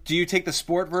 So do you take the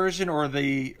sport version or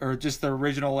just the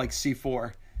original like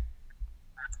C4?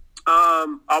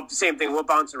 Same thing. We'll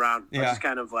bounce around. Yeah. I'll just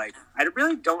kind of like, I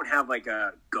really don't have like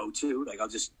a go-to. Like, I'll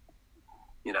just,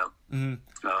 Mm-hmm.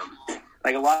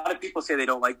 Like a lot of people say they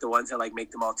don't like the ones that like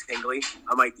make them all tingly.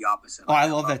 I'm like the opposite. Oh, I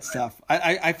love that stuff.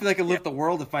 I feel like I lift the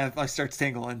world if I start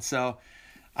tingling. So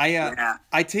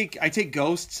I take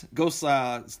Ghost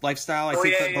Lifestyle. I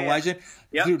take the Legend.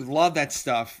 Yep. Dude, love that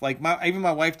stuff. Like even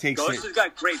my wife takes Ghost has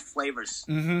got great flavors.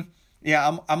 Mm-hmm.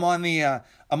 Yeah, I'm on the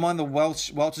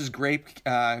Welch's grape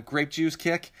juice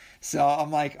kick. So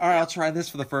I'm like, all right, I'll try this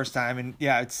for the first time, and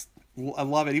yeah, I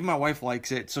love it. Even my wife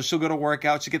likes it. So she'll go to work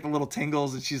out, she'll get the little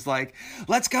tingles, and she's like,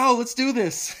 let's go, let's do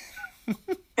this. They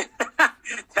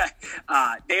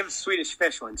have a Swedish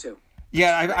fish one too.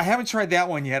 Yeah, I haven't tried that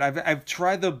one yet. I've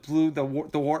tried the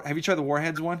war. Have you tried the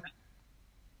Warheads one?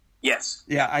 Yes.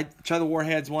 Yeah, I tried the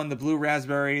Warheads one, the blue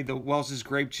raspberry, the Welch's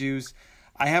grape juice.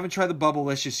 I haven't tried the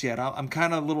Bubblicious yet. I'm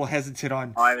kind of a little hesitant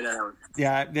on. Oh, I haven't had that one.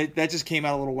 Yeah, that just came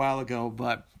out a little while ago,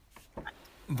 but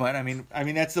I mean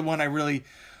that's the one I really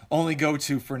only go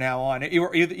to for now on.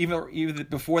 Even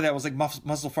before that was like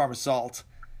Muscle Farm Assault,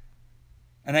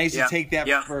 and I used to take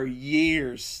that for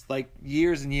years, like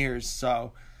years and years.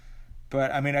 So,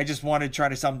 but I mean, I just wanted to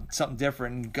try something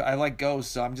different. I like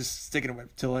Ghost, so I'm just sticking with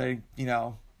it till it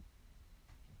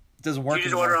doesn't work. Did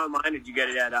you just order online? Or did you get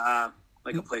it at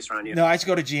like a place around you? No, I just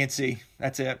go to GNC.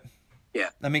 That's it.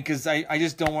 Yeah. I mean, because I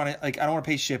just don't want to, like, I don't want to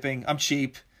pay shipping. I'm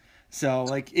cheap. So,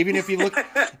 like, even if you look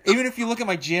at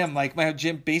my gym, like my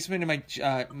gym basement and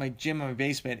my gym in my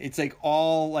basement, it's like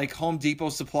all like Home Depot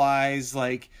supplies,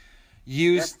 like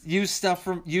used stuff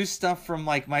from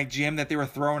like my gym that they were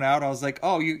throwing out. I was like,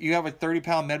 oh, you have a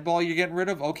 30-pound med ball you're getting rid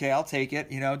of? Okay, I'll take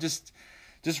it.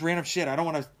 Just random shit. I don't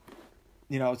want to,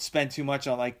 spend too much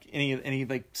on like any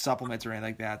like supplements or anything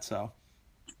like that. So.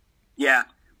 Yeah,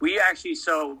 we actually,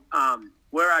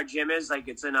 where our gym is, like,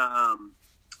 it's in a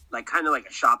like kind of like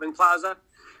a shopping plaza.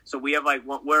 So we have like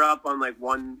we're up on like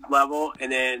one level,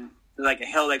 and then there's like a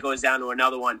hill that goes down to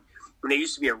another one. And there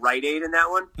used to be a Rite Aid in that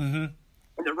one. Mm-hmm.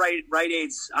 And the Rite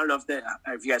Aids, I don't know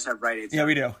if you guys have Rite Aids. Yeah,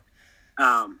 we do.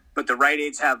 But the Rite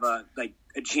Aids have a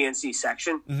GNC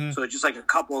section. Mm-hmm. So it's just like a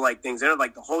couple like things. They don't have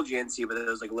like the whole GNC, but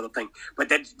there's like a little thing. But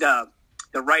then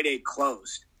the Rite Aid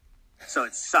closed. So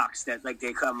it sucks that like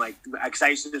they come like, because I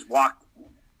used to just walk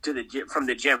to the gym, from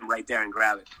the gym right there and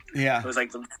grab it. Yeah, it was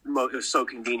like it was so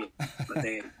convenient. But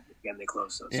they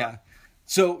closed. So yeah.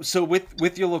 So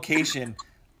with your location,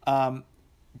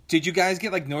 did you guys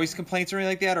get like noise complaints or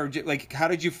anything like that, or like how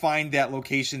did you find that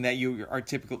location that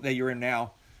you're in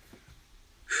now?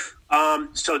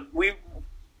 So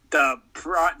the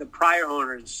prior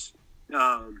owners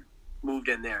moved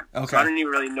in there. Okay. So I don't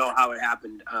even really know how it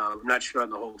happened. I'm not sure on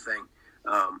the whole thing.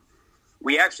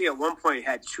 We actually at one point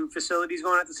had two facilities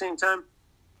going at the same time.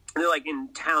 And they're like in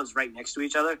towns right next to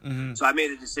each other. Mm-hmm. So I made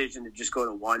the decision to just go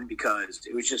to one because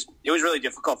it was really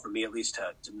difficult for me at least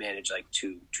to manage like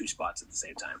two spots at the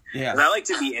same time. Yeah. 'Cause I like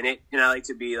to be in it and I like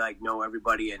to be like know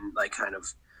everybody and like kind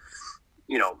of,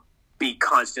 be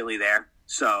constantly there.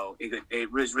 So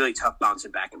it was really tough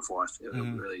bouncing back and forth. It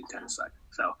really kind of sucked.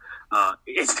 So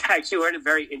it's actually, we're in a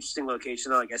very interesting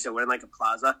location. Like I said, we're in like a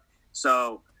plaza.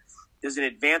 So there's an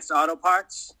Advanced Auto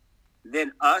Parts,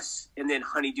 then us, and then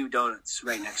Honeydew Donuts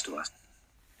right next to us.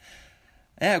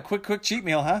 Yeah, quick cheat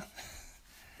meal, huh?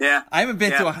 Yeah. I haven't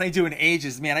been to a Honeydew in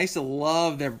ages. Man, I used to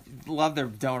love their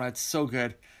donuts. So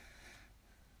good.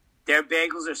 Their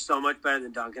bagels are so much better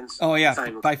than Dunkin's. Oh, yeah,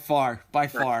 by far.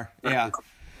 Yeah.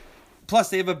 Plus,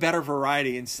 they have a better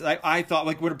variety. And I thought,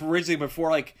 like, originally before,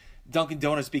 like, Dunkin'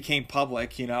 Donuts became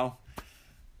public,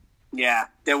 Yeah,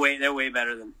 they're way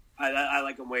better than. I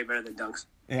like them way better than Dunks.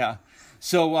 Yeah.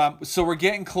 So we're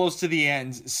getting close to the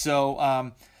end.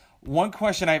 So one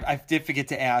question I did forget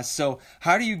to ask. So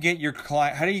how do you get your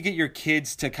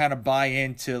kids to kind of buy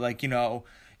into like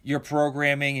your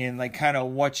programming and like kind of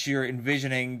what you're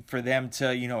envisioning for them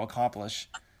to accomplish?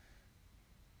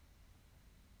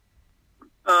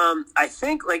 I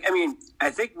think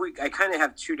I kind of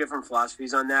have two different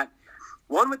philosophies on that.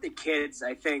 one with the kids,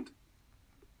 I think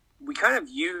we kind of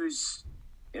use,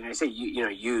 and I say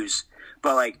use,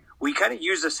 but like we kind of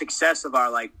use the success of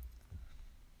our like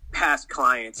past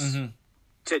clients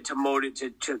to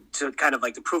motivate to kind of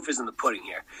like the proof is in the pudding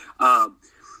here.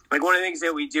 Like one of the things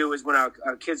that we do is when our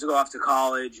kids go off to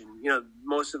college, and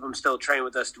most of them still train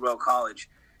with us throughout college,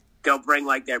 they'll bring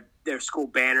like their school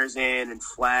banners in and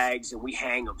flags, and we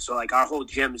hang them. So like our whole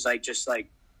gym is like just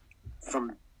like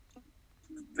from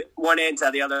one end to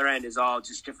the other end is all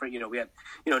just different. We have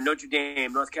Notre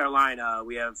Dame, North Carolina,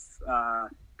 we have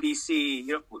BC,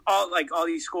 all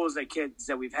these schools that kids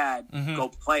that we've had go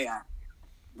play at.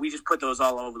 We just put those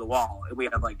all over the wall, and we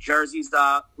have like jerseys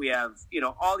up. We have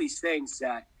all these things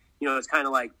that it's kind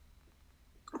of like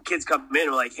kids come in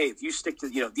and we're like, hey, if you stick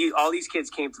to all these kids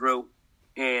came through,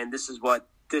 and this is what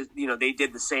they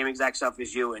did the same exact stuff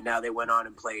as you, and now they went on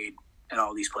and played at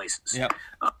all these places. Yep.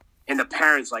 And the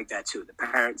parents like that too. The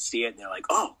parents see it and they're like,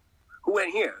 oh, who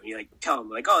went here? And you like tell them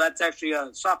like, oh, that's actually a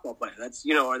softball player. That's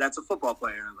or that's a football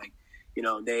player. And like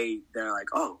they're like,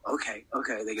 oh, okay.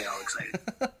 They get all excited.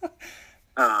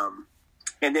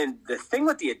 And then the thing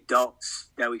with the adults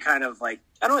that we kind of like,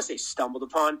 I don't want to say stumbled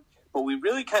upon, but we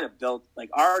really kind of built like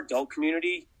our adult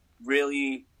community.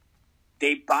 Really,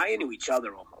 they buy into each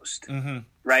other almost,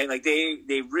 right? Like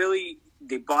they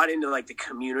bought into like the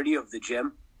community of the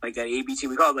gym, like that ABT.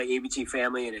 We call it like ABT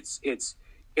family, and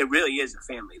it really is a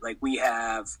family. Like we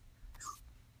had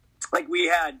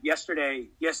yesterday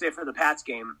for the Pats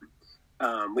game,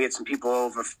 we had some people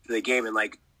over for the game, and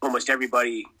like almost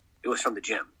everybody, it was from the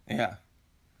gym. Yeah.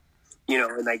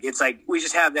 And like it's like we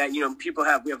just have that. We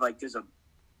have like there's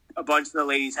a bunch of the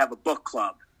ladies have a book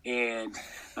club, and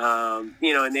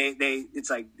and they it's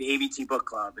like the ABT book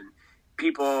club, and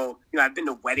people I've been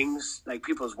to weddings, like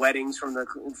people's weddings from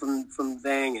the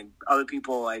thing, and other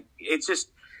people, like it's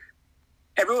just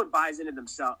everyone buys into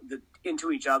themselves,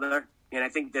 into each other, and I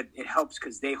think that it helps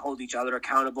because they hold each other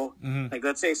accountable. Like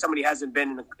let's say somebody hasn't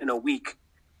been in a week,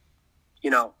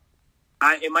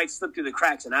 it might slip through the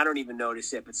cracks and I don't even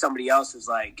notice it, but somebody else is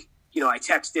like, I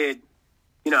texted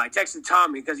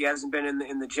Tom because he hasn't been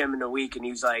in the gym in a week, and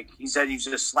he said he's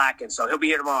just slacking, so he'll be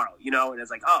here tomorrow, and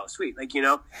it's like, oh, sweet. Like,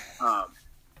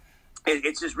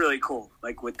 it's just really cool.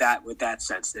 Like with that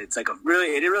sense, it's like it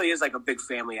really is like a big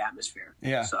family atmosphere.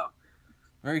 Yeah. So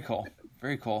very cool.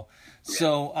 Very cool. Yeah.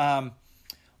 So,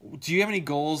 do you have any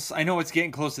goals? I know it's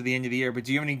getting close to the end of the year, but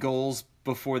do you have any goals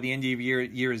before the end of the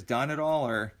year is done at all,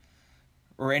 or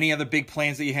any other big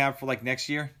plans that you have for like next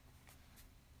year?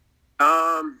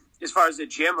 As far as the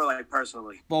gym or like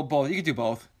personally? Well, both. You can do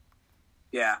both.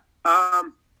 Yeah.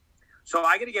 So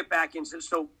I got to get back into.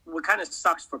 So what kind of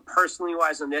sucks for personally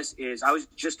wise on this is I was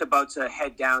just about to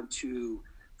head down to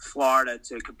Florida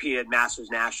to compete at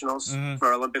Masters Nationals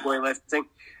for Olympic weightlifting,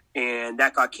 and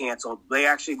that got canceled. They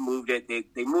actually moved it.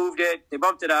 They moved it. They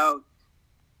bumped it out.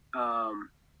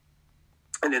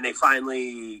 And then they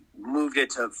finally moved it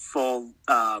to full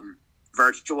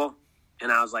virtual.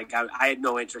 And I was like, I had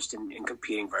no interest in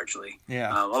competing virtually.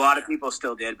 Yeah. A lot of people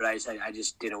still did, but I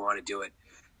just didn't want to do it.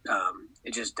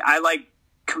 I like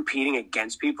competing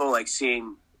against people, like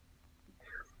seeing.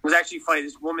 It was actually funny.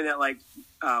 This woman that like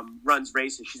runs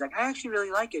races, she's like, I actually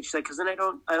really like it. She's like, because then I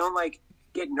don't like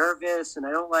get nervous, and I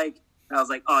don't like. And I was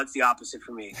like, oh, it's the opposite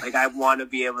for me. Like I want to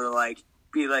be able to like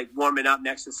be like warming up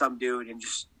next to some dude and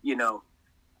just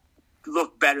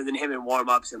look better than him in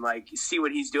warm-ups and like see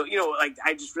what he's doing. Like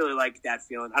I just really like that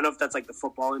feeling. I don't know if that's like the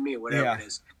football in me or whatever it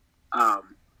is.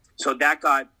 So that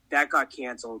got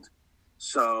canceled.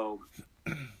 So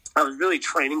I was really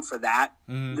training for that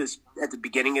this at the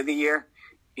beginning of the year.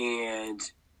 And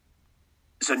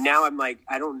so now I'm like,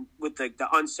 with the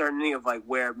uncertainty of like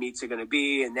where meets are going to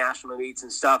be and national meets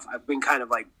and stuff, I've been kind of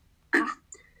like,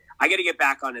 I got to get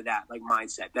back onto that like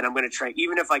mindset that I'm going to train.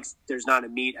 Even if like there's not a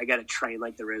meet, I got to train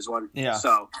like there is one. Yeah.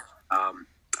 So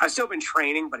I've still been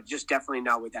training, but just definitely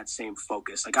not with that same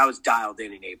focus. Like I was dialed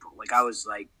in April. Like I was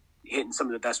like hitting some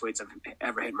of the best weights I've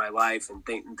ever hit in my life, and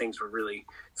things were really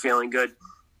feeling good.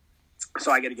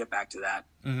 So I got to get back to that.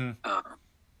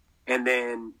 And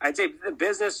then I'd say the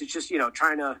business is just,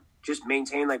 trying to just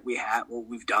maintain like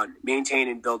we've done, maintain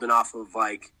and building off of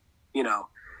like,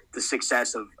 the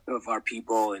success of our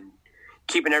people and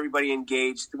keeping everybody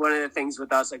engaged. One of the things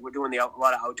with us, like we're doing a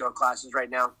lot of outdoor classes right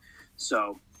now.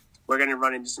 So we're going to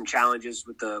run into some challenges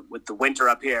with the winter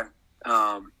up here.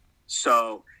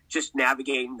 So just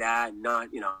navigating that and not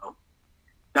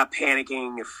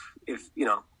panicking if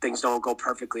things don't go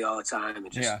perfectly all the time.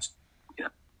 And just,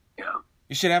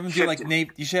 You should have them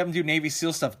do Navy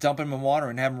SEAL stuff, dump them in water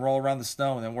and have them roll around the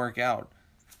snow and then work out.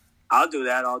 I'll do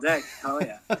that all day. Oh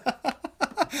yeah.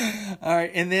 All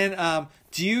right, and then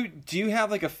do you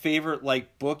have like a favorite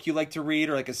like book you like to read,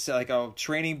 or like a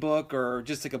training book, or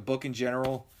just like a book in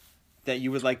general that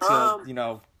you would like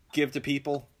to give to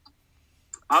people?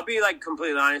 I'll be like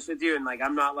completely honest with you, and like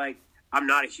I'm not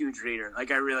a huge reader.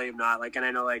 Like I really am not. Like, and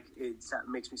I know like it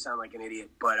makes me sound like an idiot,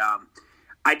 but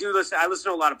I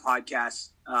listen to a lot of podcasts.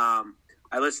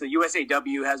 I listen to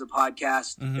USAW has a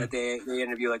podcast that they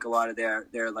interview like a lot of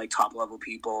their like top level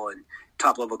people and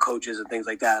top level coaches and things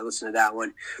like that. I listen to that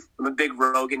one. I'm a big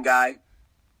Rogan guy.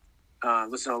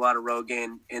 Listen to a lot of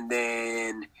Rogan, and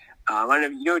then I don't know,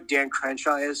 you know who Dan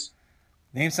Crenshaw is?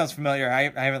 Name sounds familiar. I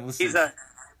haven't listened.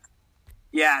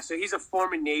 So he's a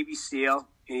former Navy SEAL,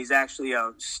 and he's actually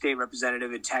a state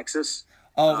representative in Texas.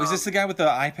 Oh, is this the guy with the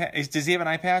eye patch? Does he have an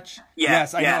eye patch? Yeah,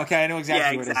 yes, I know. Okay, I know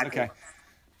exactly who it is. Okay.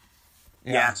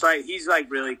 Yeah, so he's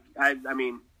like really. I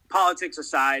mean, politics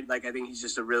aside, like I think he's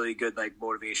just a really good like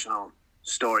motivational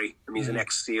story. I mean, he's an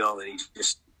ex-SEAL, and he's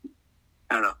just,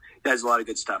 I don't know, he does a lot of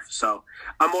good stuff. So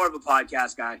I'm more of a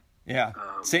podcast guy. Yeah,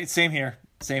 same here.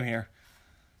 Same here.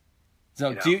 So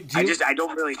I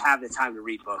don't really have the time to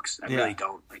read books. I really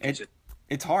don't. Like,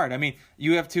 it's hard. I mean,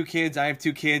 you have 2 kids. I have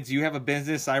 2 kids. You have a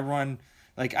business. I run.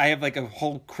 Like I have like a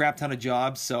whole crap ton of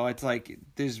jobs. So it's like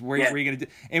where are you gonna do?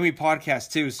 And we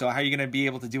podcast too. So how are you gonna be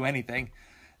able to do anything?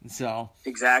 And so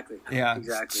exactly. Yeah.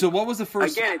 Exactly. So what was the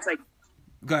first? Again, it's like.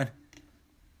 Go ahead.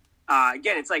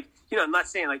 Again, it's like, I'm not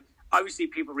saying like obviously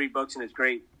people read books and it's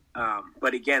great,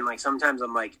 but again, like sometimes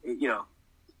I'm like,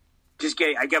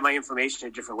 I get my information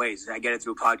in different ways. I get it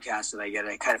through podcasts, and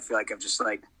I kind of feel like I've just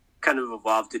like kind of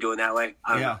evolved to doing that way.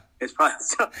 I don't know. It's probably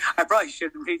I probably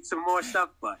should read some more stuff,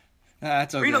 but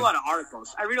that's okay. Read a lot of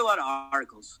articles. I read a lot of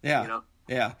articles. Yeah,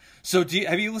 yeah. So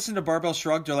have you listened to Barbell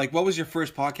Shrugged, or like what was your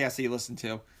first podcast that you listened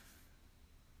to?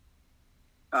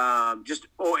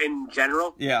 In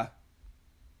general. Yeah.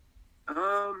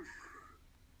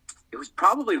 It was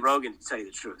probably Rogan, to tell you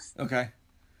the truth. Okay.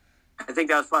 I think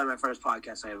that was probably my first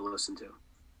podcast I ever listened to.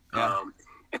 Yeah.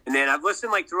 And then I've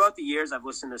listened, like, throughout the years, I've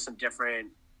listened to some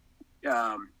different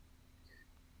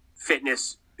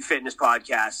fitness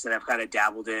podcasts that I've kind of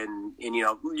dabbled in. And,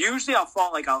 usually I'll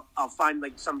find,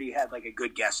 like, somebody had, like, a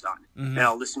good guest on. And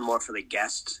I'll listen more for the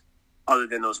guests other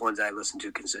than those ones that I listen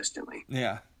to consistently.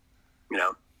 Yeah.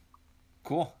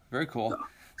 Cool. Very cool.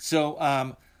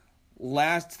 So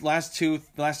last two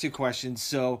questions.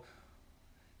 So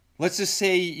let's just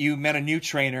say you met a new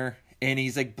trainer and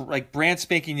he's like brand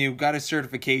spanking new, got his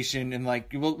certification, and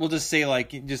like we'll just say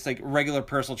like just like regular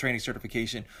personal training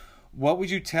certification. What would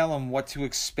you tell him what to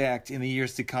expect in the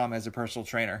years to come as a personal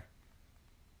trainer?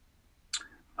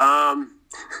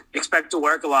 Expect to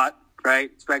work a lot, right?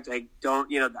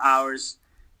 The hours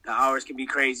can be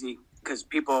crazy because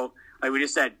people, like we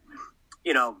just said,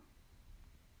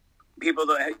 people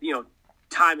don't,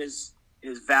 time is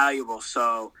valuable.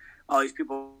 So all these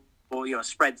people will,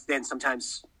 spread thin.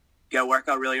 Sometimes you got to work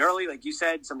out really early, like you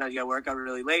said. Sometimes you got to work out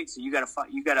really late. So you got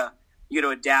to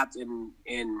adapt and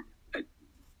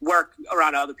work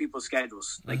around other people's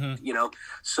schedules. Like,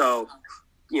 so,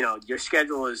 your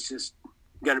schedule is just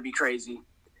going to be crazy.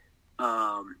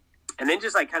 And then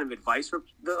just like kind of advice for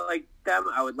them,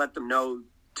 I would let them know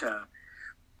to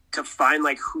find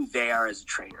like who they are as a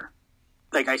trainer.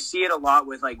 Like I see it a lot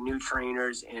with like new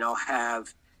trainers, and I'll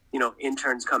have,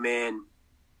 interns come in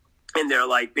and they're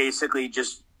like basically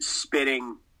just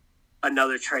spitting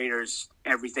another trainer's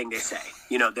everything they say.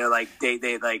 They're like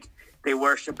they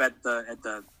worship at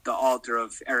the altar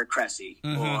of Eric Cressy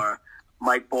or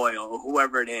Mike Boyle or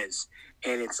whoever it is.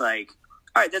 And it's like,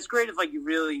 all right, that's great if like you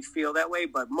really feel that way,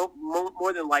 but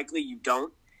more than likely you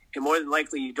don't. And more than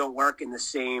likely you don't work in the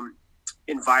same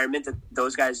environment that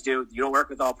those guys do. You don't work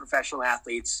with all professional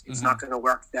athletes. It's not going to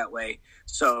work that way.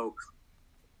 So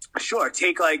sure,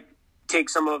 take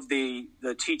some of the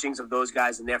teachings of those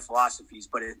guys and their philosophies,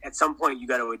 but at some point you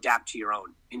got to adapt to your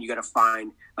own, and you got to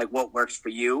find like what works for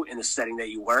you in the setting that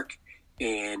you work.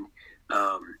 And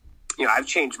I've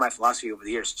changed my philosophy over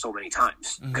the years so many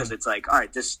times because it's like, all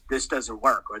right, this doesn't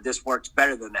work, or this works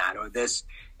better than that, or this,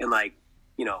 and like,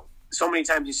 so many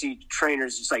times you see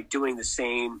trainers just like doing the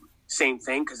same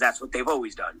thing because that's what they've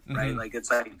always done, right? Like it's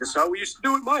like, this is how we used to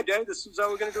do it in my day, this is how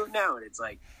we're going to do it now. And it's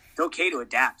like, it's okay to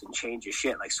adapt and change your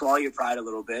shit. Like swallow your pride a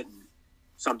little bit, and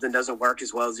something doesn't work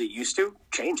as well as it used to,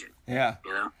 change it. Yeah.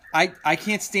 I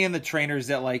can't stand the trainers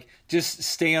that like just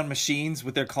stay on machines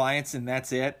with their clients and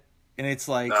that's it. And it's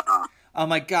like, I'm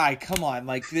like, guy, come on.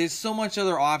 Like there's so much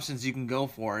other options you can go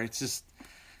for. It's just,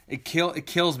 it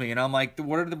kills me. And I'm like,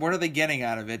 what are they getting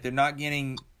out of it? They're not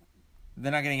getting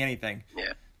anything.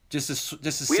 Yeah. Just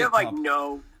a we have like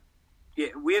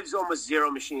we have almost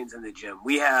zero machines in the gym.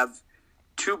 We have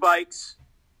 2 bikes,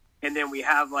 and then we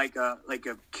have like a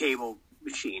cable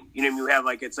machine. You know what I mean? We have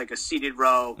like, it's like a seated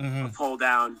row, a pull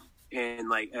down,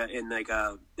 and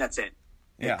that's it.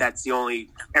 Yeah. That's the only.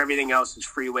 Everything else is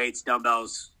free weights,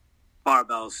 dumbbells,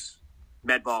 barbells,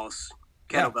 med balls,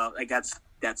 kettlebell. Like that's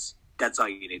all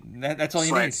you need. That's all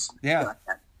you need. Yeah.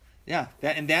 Yeah.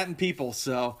 That and people.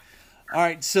 So, all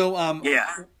right. So,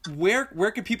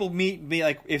 where can people meet me?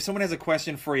 Like, if someone has a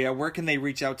question for you, where can they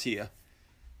reach out to you?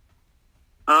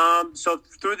 So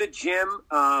through the gym,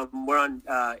 we're on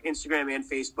Instagram and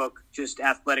Facebook, just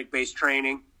athletic-based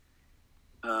training.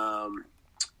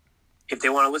 If they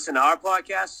want to listen to our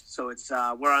podcast, so it's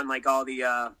we're on like all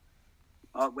the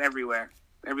everywhere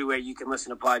you can listen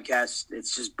to podcasts.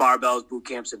 It's just barbells, boot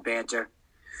camps, and banter,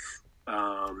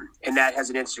 and that has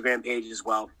an Instagram page as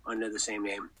well under the same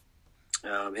name.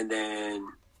 And then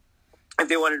if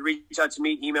they wanted to reach out to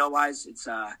me email wise, it's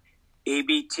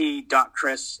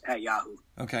abt.chris@yahoo.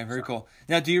 Okay, very cool.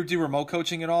 Now, do you do remote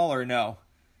coaching at all, or no?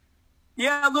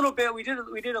 Yeah, a little bit. We did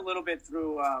a little bit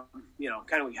through,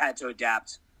 kind of we had to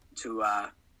adapt to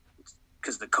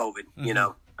because of the COVID,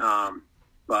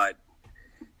 but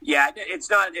yeah,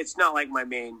 it's not like my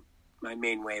main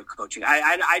way of coaching.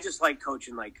 I just like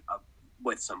coaching like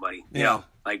with somebody, you know,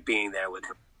 like being there with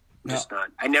them. Just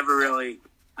not. I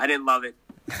didn't love it.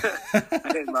 I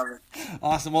didn't love it.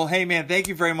 Awesome. Well, hey man, thank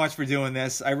you very much for doing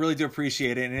this. I really do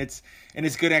appreciate it, and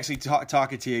it's good actually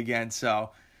talking to you again.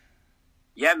 So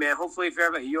yeah, man. Hopefully, if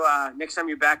you next time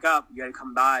you're back up, you gotta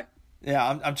come by.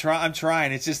 Yeah, I'm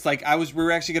trying. It's just like we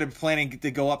were actually gonna be planning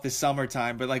to go up this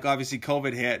summertime, but like obviously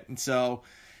COVID hit, and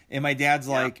my dad's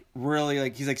like really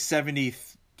like he's like 70,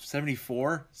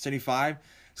 74, 75.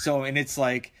 So and it's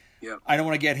like. Yep. I don't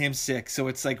want to get him sick, so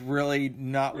it's like really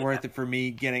not worth it for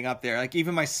me getting up there. Like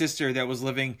even my sister that was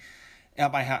living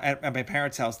at my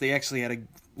parents' house, they actually had to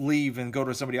leave and go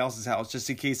to somebody else's house just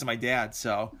in case of my dad.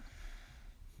 So,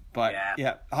 but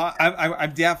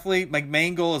I'm definitely my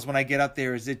main goal is when I get up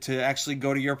there is to actually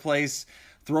go to your place,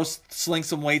 sling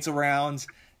some weights around,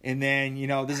 and then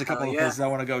there's a couple of places I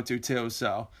want to go to too.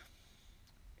 So,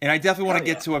 and I definitely want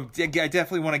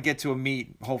to get to a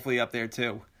meet hopefully up there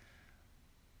too.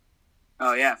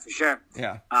 Oh yeah, for sure.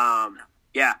 Yeah.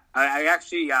 I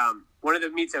actually one of the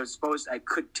meets I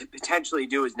could potentially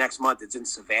do is next month. It's in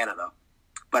Savannah though,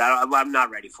 but I'm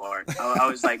not ready for it. I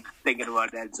was like thinking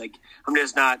about that. It's like I'm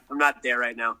not there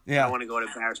right now. Yeah. I don't want to go and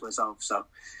embarrass myself. So,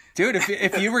 dude,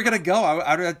 if you were gonna go,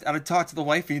 I'd talk to the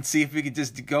wifey and see if we could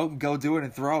just go do it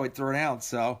and throw it out.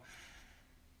 So.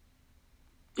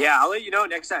 Yeah, I'll let you know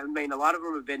next time. I mean, a lot of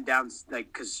them have been down,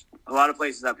 like, because a lot of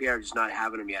places up here are just not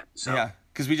having them yet. So. Yeah,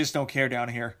 because we just don't care down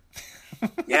here.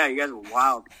 Yeah, you guys are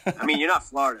wild. I mean, you're not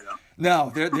Florida though.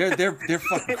 No, they're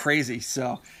fucking crazy.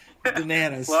 So,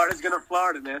 bananas. Florida's gonna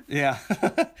Florida, man. Yeah. All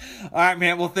right,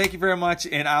 man. Well, thank you very much,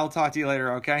 and I'll talk to you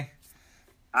later. Okay.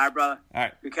 All right, brother. All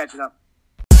right. We're catching up.